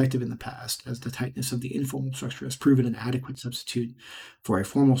politically effective in the past, as the tightness of the informal structure has proven an adequate substitute for a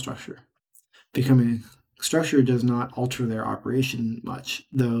formal structure. Becoming structure does not alter their operation much,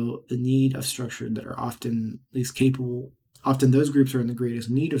 though the need of structure that are often least capable, often those groups are in the greatest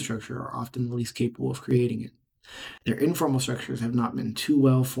need of structure are often the least capable of creating it. Their informal structures have not been too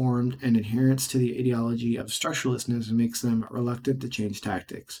well formed, and adherence to the ideology of structurelessness makes them reluctant to change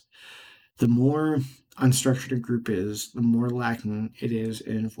tactics. The more unstructured a group is, the more lacking it is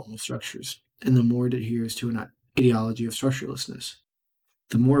in informal structures, and the more it adheres to an ideology of structurelessness,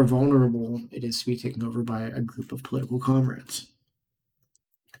 the more vulnerable it is to be taken over by a group of political comrades.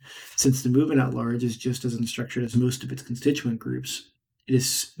 Since the movement at large is just as unstructured as most of its constituent groups, it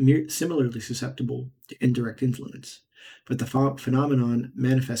is similarly susceptible to indirect influence, but the phenomenon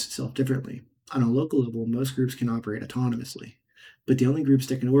manifests itself differently. On a local level, most groups can operate autonomously, but the only groups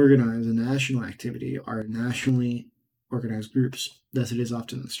that can organize a national activity are nationally organized groups. Thus, it is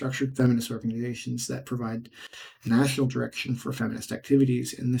often the structured feminist organizations that provide national direction for feminist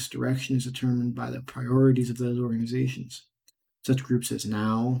activities, and this direction is determined by the priorities of those organizations. Such groups as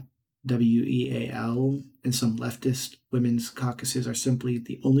NOW, WEAL, and some leftist women's caucuses are simply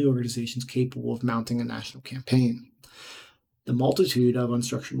the only organizations capable of mounting a national campaign. The multitude of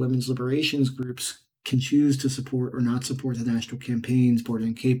unstructured women's liberations groups can choose to support or not support the national campaigns, but are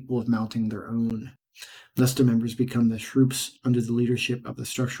incapable of mounting their own. Thus, their members become the troops under the leadership of the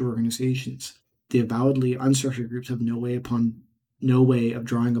structured organizations. The avowedly unstructured groups have no way of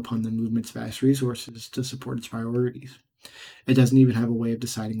drawing upon the movement's vast resources to support its priorities. It doesn't even have a way of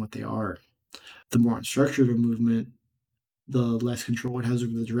deciding what they are. The more unstructured a movement, the less control it has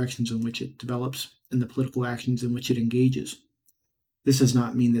over the directions in which it develops and the political actions in which it engages. This does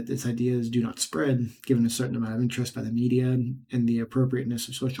not mean that its ideas do not spread. Given a certain amount of interest by the media and the appropriateness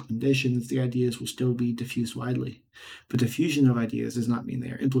of social conditions, the ideas will still be diffused widely. But diffusion of ideas does not mean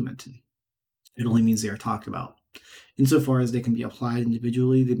they are implemented. It only means they are talked about. Insofar as they can be applied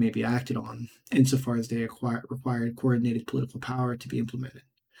individually, they may be acted on. Insofar as they require coordinated political power to be implemented,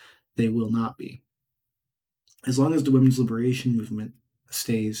 they will not be. As long as the women's liberation movement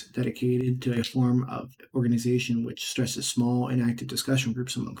stays dedicated to a form of organization which stresses small and active discussion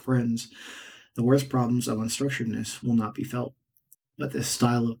groups among friends, the worst problems of unstructuredness will not be felt. But this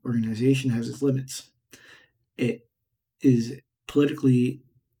style of organization has its limits. It is politically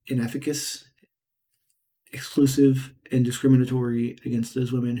inefficacious, exclusive, and discriminatory against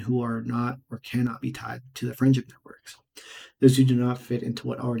those women who are not or cannot be tied to the friendship networks. Those who do not fit into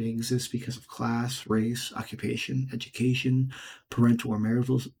what already exists because of class, race, occupation, education, parental or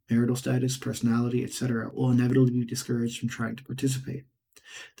marital status, personality, etc., will inevitably be discouraged from trying to participate.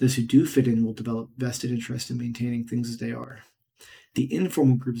 Those who do fit in will develop vested interest in maintaining things as they are. The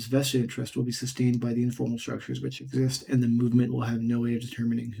informal group's vested interest will be sustained by the informal structures which exist, and the movement will have no way of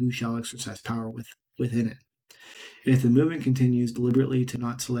determining who shall exercise power within it. And if the movement continues deliberately to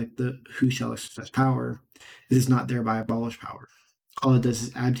not select the who shall exercise power, it does not thereby abolish power. All it does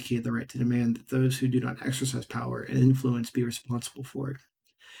is abdicate the right to demand that those who do not exercise power and influence be responsible for it.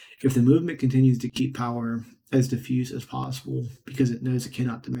 If the movement continues to keep power as diffuse as possible because it knows it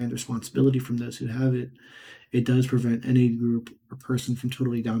cannot demand responsibility from those who have it, it does prevent any group or person from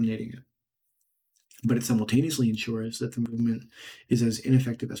totally dominating it. But it simultaneously ensures that the movement is as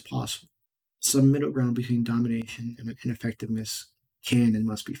ineffective as possible. Some middle ground between domination and ineffectiveness can and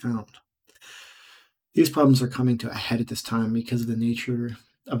must be found. These problems are coming to a head at this time because the nature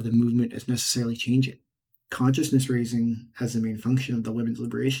of the movement is necessarily changing. Consciousness raising as the main function of the women's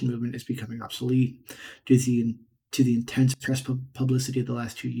liberation movement is becoming obsolete due to the to the intense press publicity of the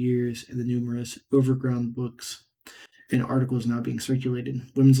last 2 years and the numerous overground books and articles now being circulated,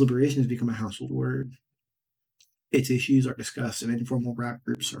 women's liberation has become a household word. Its issues are discussed, and informal rap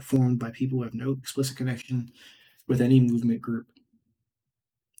groups are formed by people who have no explicit connection with any movement group.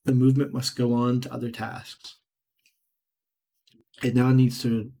 The movement must go on to other tasks. It now needs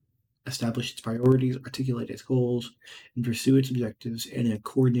to establish its priorities, articulate its goals, and pursue its objectives in a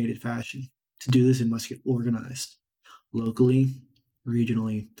coordinated fashion. To do this, it must get organized locally,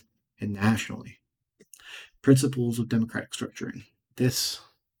 regionally, and nationally. Principles of democratic structuring. This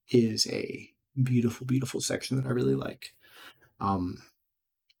is a beautiful, beautiful section that I really like. And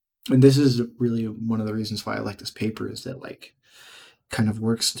this is really one of the reasons why I like this paper is that like kind of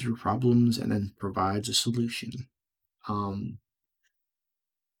works through problems and then provides a solution.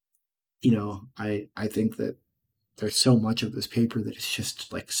 I think that there's so much of this paper that is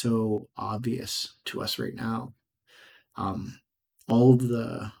just like so obvious to us right now. All of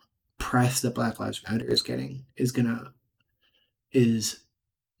the press that Black Lives Matter is getting is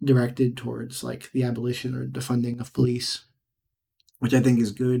directed towards like the abolition or defunding of police, which I think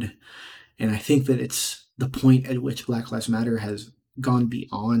is good. And I think that it's the point at which Black Lives Matter has gone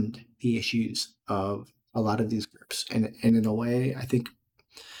beyond the issues of a lot of these groups. And in a way, I think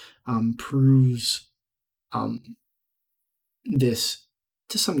proves this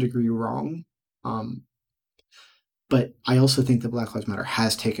to some degree wrong. But I also think that Black Lives Matter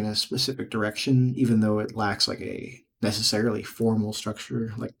has taken a specific direction, even though it lacks like a necessarily formal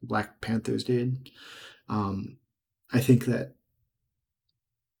structure like Black Panthers did. I think that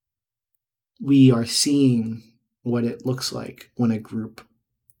we are seeing what it looks like when a group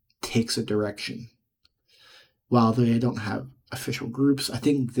takes a direction. While they don't have official groups, I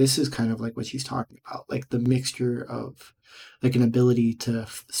think this is kind of like what she's talking about, like the mixture of like an ability to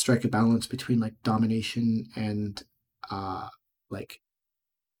strike a balance between like domination and like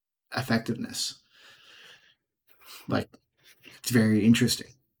effectiveness. Like it's very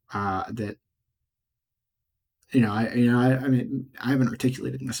interesting that I mean I haven't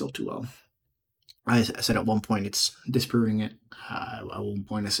articulated myself too well. I said at one point it's disproving it. At one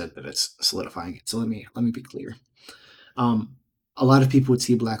point I said that it's solidifying it. So let me be clear. A lot of people would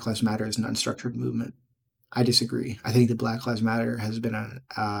see Black Lives Matter as an unstructured movement. I disagree. I think that Black Lives Matter has been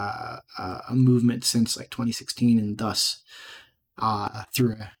a movement since like 2016, and thus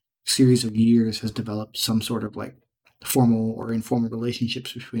through a series of years has developed some sort of like formal or informal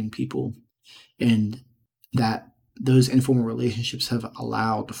relationships between people, and that those informal relationships have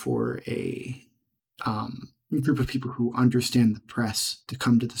allowed for a group of people who understand the press to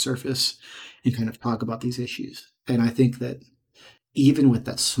come to the surface and kind of talk about these issues. And I think that even with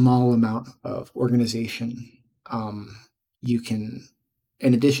that small amount of organization, you can,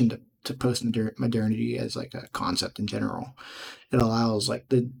 in addition to post modernity as like a concept in general, it allows like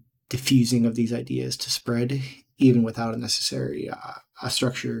the diffusing of these ideas to spread even without a necessary a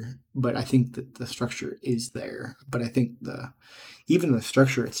structure. But I think that the structure is there. But I think even the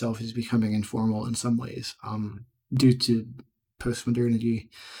structure itself is becoming informal in some ways due to postmodernity.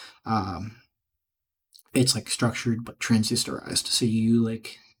 It's like structured but transistorized, so you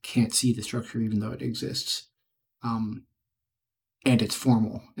like can't see the structure even though it exists. And it's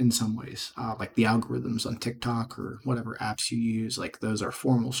formal in some ways, like the algorithms on TikTok or whatever apps you use. Like those are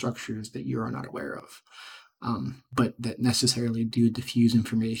formal structures that you are not aware of, but that necessarily do diffuse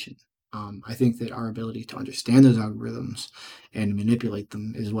information. I think that our ability to understand those algorithms and manipulate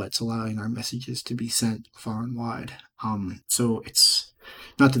them is what's allowing our messages to be sent far and wide. So it's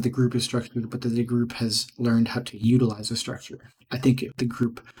not that the group is structured, but that the group has learned how to utilize a structure. I think if the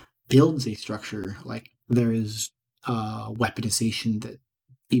group builds a structure, like there is weaponization that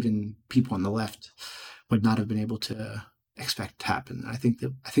even people on the left would not have been able to expect to happen. I think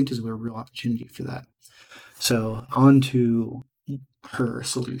there's a real opportunity for that. So on to her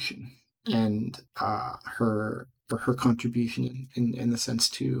solution and her contribution in the sense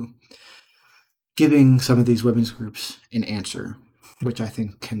to giving some of these women's groups an answer, which I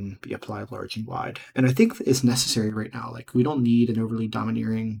think can be applied large and wide. And I think it's necessary right now. Like we don't need an overly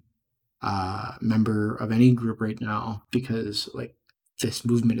domineering member of any group right now because like this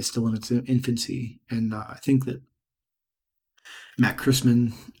movement is still in its infancy. And I think that Matt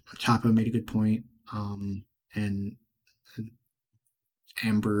Christman, Chapo made a good point, and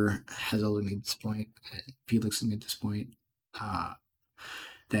Amber has also made this point, and Felix made this point,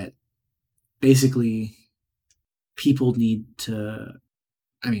 that basically people need to.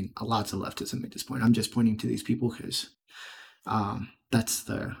 I mean, lots of leftists have made this point. I'm just pointing to these people because that's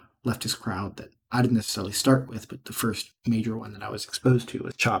the leftist crowd that I didn't necessarily start with, but the first major one that I was exposed to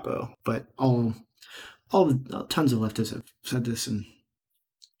was Chapo. But tons of leftists have said this, and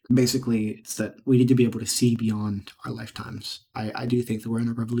basically it's that we need to be able to see beyond our lifetimes. I do think that we're in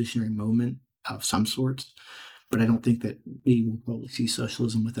a revolutionary moment of some sorts, but I don't think that we will probably see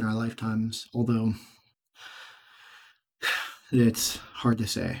socialism within our lifetimes, although it's hard to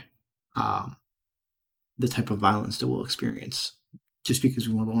say um, the type of violence that we'll experience. Just because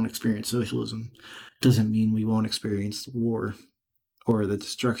we won't experience socialism doesn't mean we won't experience the war or the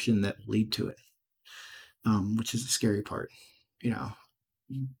destruction that will lead to it, which is the scary part. You know,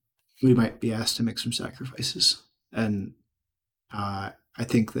 we might be asked to make some sacrifices. And I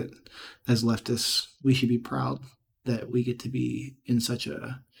think that as leftists, we should be proud that we get to be in such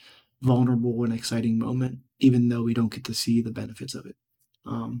a vulnerable and exciting moment, even though we don't get to see the benefits of it.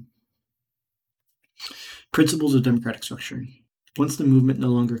 Um, Principles of democratic structuring. Once the movement no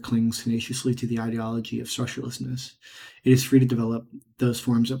longer clings tenaciously to the ideology of structurelessness, it is free to develop those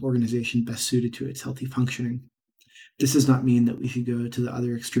forms of organization best suited to its healthy functioning. This does not mean that we should go to the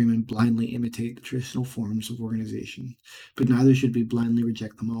other extreme and blindly imitate the traditional forms of organization, but neither should we blindly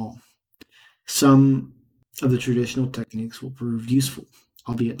reject them all. Some of the traditional techniques will prove useful,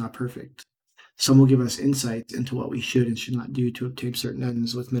 albeit not perfect. Some will give us insights into what we should and should not do to obtain certain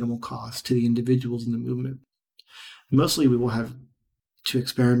ends with minimal cost to the individuals in the movement. Mostly, we will have to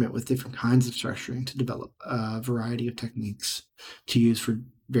experiment with different kinds of structuring to develop a variety of techniques to use for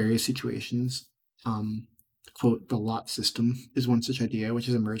various situations. Quote, the lot system is one such idea which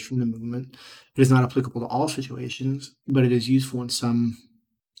has emerged from the movement. It is not applicable to all situations, but it is useful in some.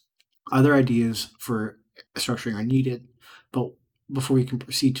 Other ideas for structuring are needed, but before we can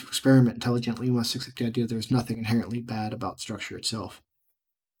proceed to experiment intelligently, we must accept the idea that there is nothing inherently bad about structure itself,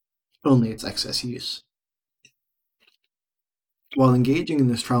 only its excess use. While engaging in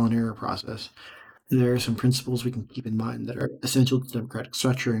this trial and error process, there are some principles we can keep in mind that are essential to democratic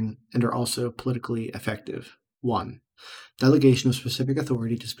structuring and are also politically effective. 1. Delegation of specific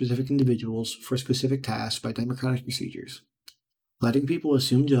authority to specific individuals for specific tasks by democratic procedures. Letting people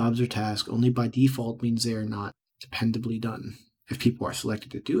assume jobs or tasks only by default means they are not dependably done. If people are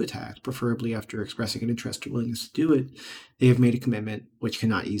selected to do a task, preferably after expressing an interest or willingness to do it, they have made a commitment which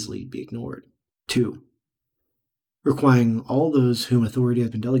cannot easily be ignored. 2. Requiring all those whom authority has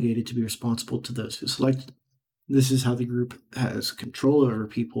been delegated to be responsible to those who selected them. This is how the group has control over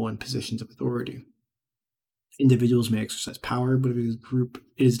people in positions of authority. Individuals may exercise power, but it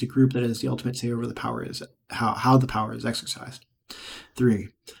is the group that has the ultimate say over the power is how the power is exercised. 3.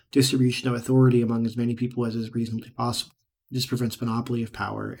 Distribution of authority among as many people as is reasonably possible. This prevents monopoly of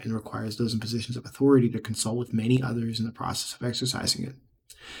power and requires those in positions of authority to consult with many others in the process of exercising it.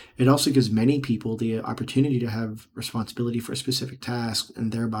 It also gives many people the opportunity to have responsibility for a specific task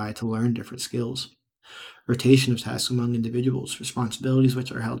and thereby to learn different skills. Rotation of tasks among individuals, responsibilities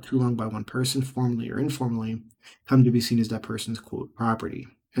which are held too long by one person, formally or informally, come to be seen as that person's, quote, property,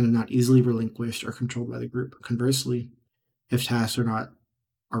 and are not easily relinquished or controlled by the group. Conversely, if tasks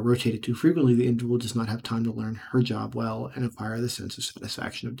are rotated too frequently, the individual does not have time to learn her job well and acquire the sense of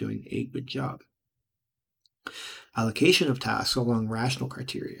satisfaction of doing a good job. Allocation of tasks along rational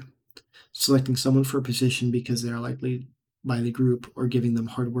criteria. Selecting someone for a position because they are likely by the group or giving them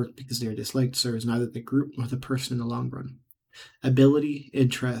hard work because they are disliked serves neither the group nor the person in the long run. Ability,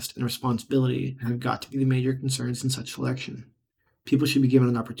 interest, and responsibility have got to be the major concerns in such selection. People should be given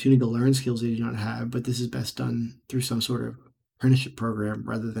an opportunity to learn skills they do not have, but this is best done through some sort of apprenticeship program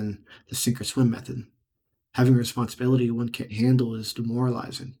rather than the sink or swim method. Having a responsibility one can't handle is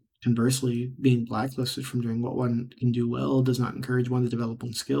demoralizing. Conversely, being blacklisted from doing what one can do well does not encourage one to develop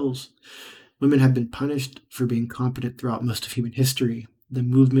own skills. Women have been punished for being competent throughout most of human history. The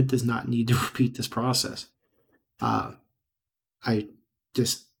movement does not need to repeat this process. Uh, I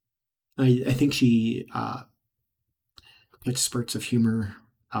just, I think she puts spurts of humor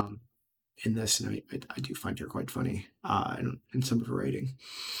in this, and I do find her quite funny in some of her writing.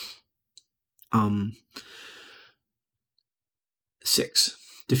 6.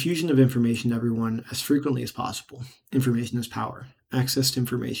 Diffusion of information to everyone as frequently as possible. Information is power. Access to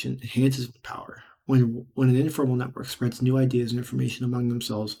information enhances power. When an informal network spreads new ideas and information among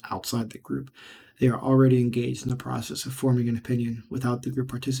themselves outside the group, they are already engaged in the process of forming an opinion without the group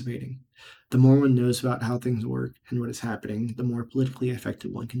participating. The more one knows about how things work and what is happening, the more politically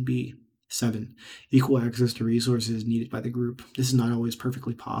effective one can be. 7. Equal access to resources needed by the group. This is not always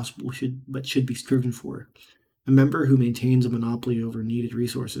perfectly possible, but should be striven for. A member who maintains a monopoly over needed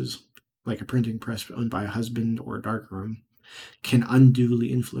resources, like a printing press owned by a husband or a darkroom, can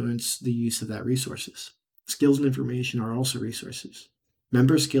unduly influence the use of that resources. Skills and information are also resources.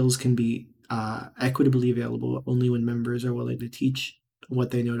 Member skills can be equitably available only when members are willing to teach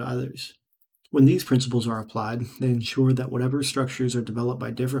what they know to others. When these principles are applied, they ensure that whatever structures are developed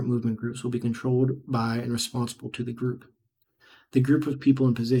by different movement groups will be controlled by and responsible to the group. The group of people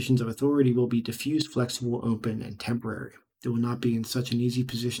in positions of authority will be diffuse, flexible, open, and temporary. They will not be in such an easy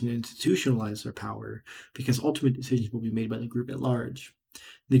position to institutionalize their power because ultimate decisions will be made by the group at large.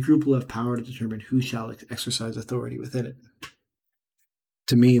 The group will have power to determine who shall exercise authority within it.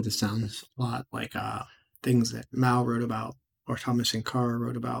 To me, this sounds a lot like things that Mao wrote about, or Thomas Sankara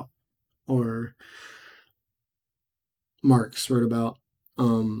wrote about, or Marx wrote about.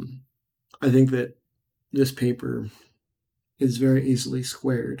 Um, I think that this paper is very easily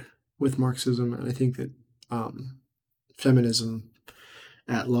squared with Marxism, and I think that um, feminism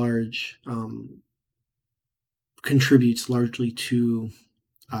at large contributes largely to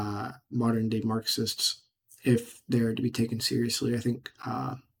modern day Marxists if they're to be taken seriously. I think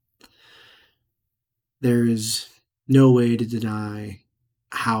there is no way to deny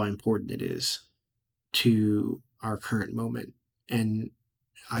how important it is to our current moment. And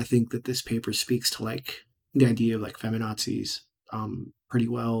I think that this paper speaks to like the idea of like feminazis pretty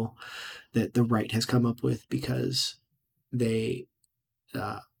well that the right has come up with they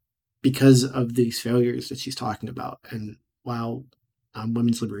uh, because of these failures that she's talking about. And while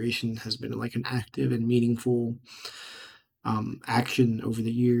women's liberation has been like an active and meaningful action over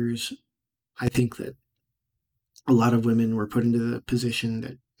the years, I think that a lot of women were put into the position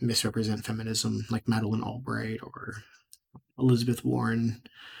that misrepresent feminism, like Madeleine Albright or Elizabeth Warren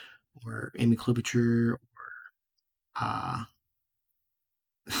or Amy Klobuchar. Uh,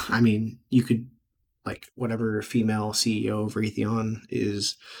 I mean, you could like whatever female CEO of Raytheon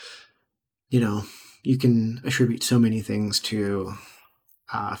is, you know, you can attribute so many things to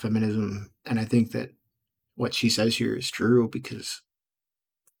feminism, and I think that what she says here is true because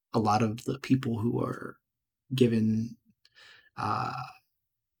a lot of the people who are given uh,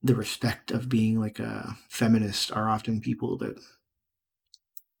 the respect of being like a feminist are often people that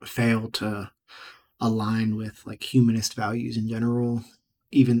fail to align with like humanist values in general.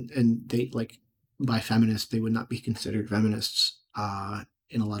 Even and they like by feminists, they would not be considered feminists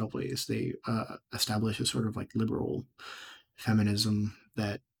in a lot of ways. They establish a sort of like liberal feminism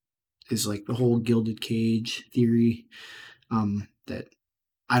that is like the whole gilded cage theory that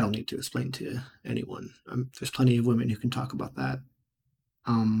I don't need to explain to anyone. There's plenty of women who can talk about that.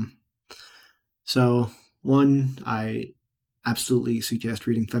 Um, so, one, I absolutely suggest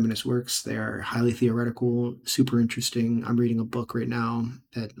reading feminist works. They are highly theoretical, super interesting. I'm reading a book right now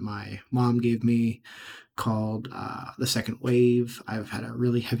that my mom gave me called The Second Wave. I've had a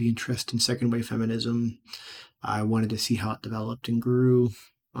really heavy interest in second wave feminism. I wanted to see how it developed and grew.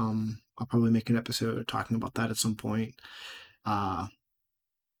 I'll probably make an episode talking about that at some point. Uh,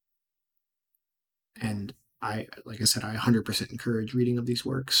 and like I said, I 100% encourage reading of these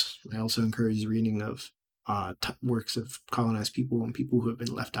works. I also encourage reading of works of colonized people and people who have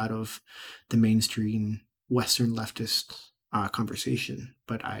been left out of the mainstream Western leftist conversation.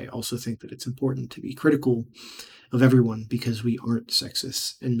 But I also think that it's important to be critical of everyone because we aren't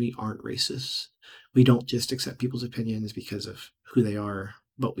sexist and we aren't racist. We don't just accept people's opinions because of who they are,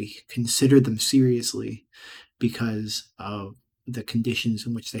 but we consider them seriously because of the conditions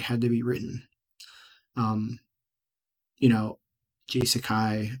in which they had to be written. Um, you know, Jay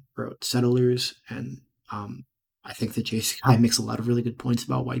Sakai wrote Settlers, and I think that Jay Sakai makes a lot of really good points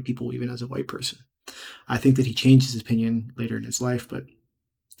about white people, even as a white person. I think that he changed his opinion later in his life, but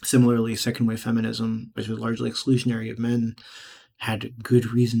similarly, second wave feminism, which was largely exclusionary of men, had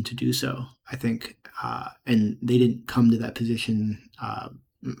good reason to do so. I think, and they didn't come to that position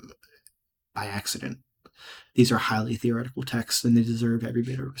by accident. These are highly theoretical texts, and they deserve every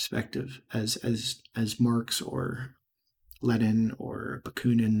bit of respect of as Marx or Lenin or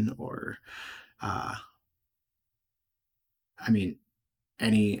Bakunin or uh, I mean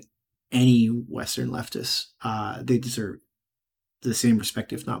any Western leftists. They deserve the same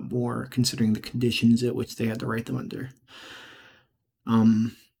respect, if not more, considering the conditions at which they had to write them under.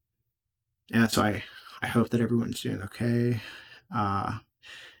 Um, yeah, so I hope that everyone's doing okay. Uh,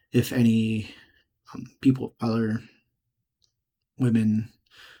 if any people of color, women,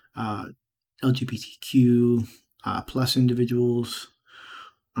 uh, LGBTQ plus individuals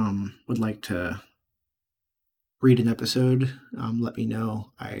would like to read an episode, let me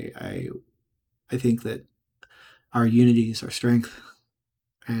know. I think that our unity is our strength,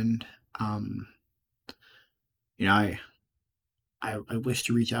 and um, you know I wish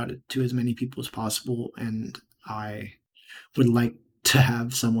to reach out to as many people as possible, and I would like to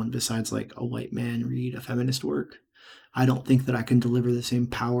have someone besides like a white man read a feminist work. I don't think that I can deliver the same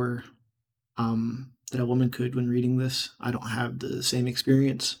power that a woman could when reading this. I don't have the same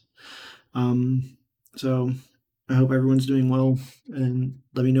experience. So I hope everyone's doing well, and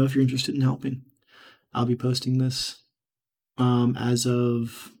let me know if you're interested in helping. I'll be posting this as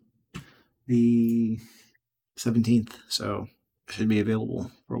of the 17th, so it should be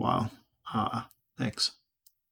available for a while. Thanks.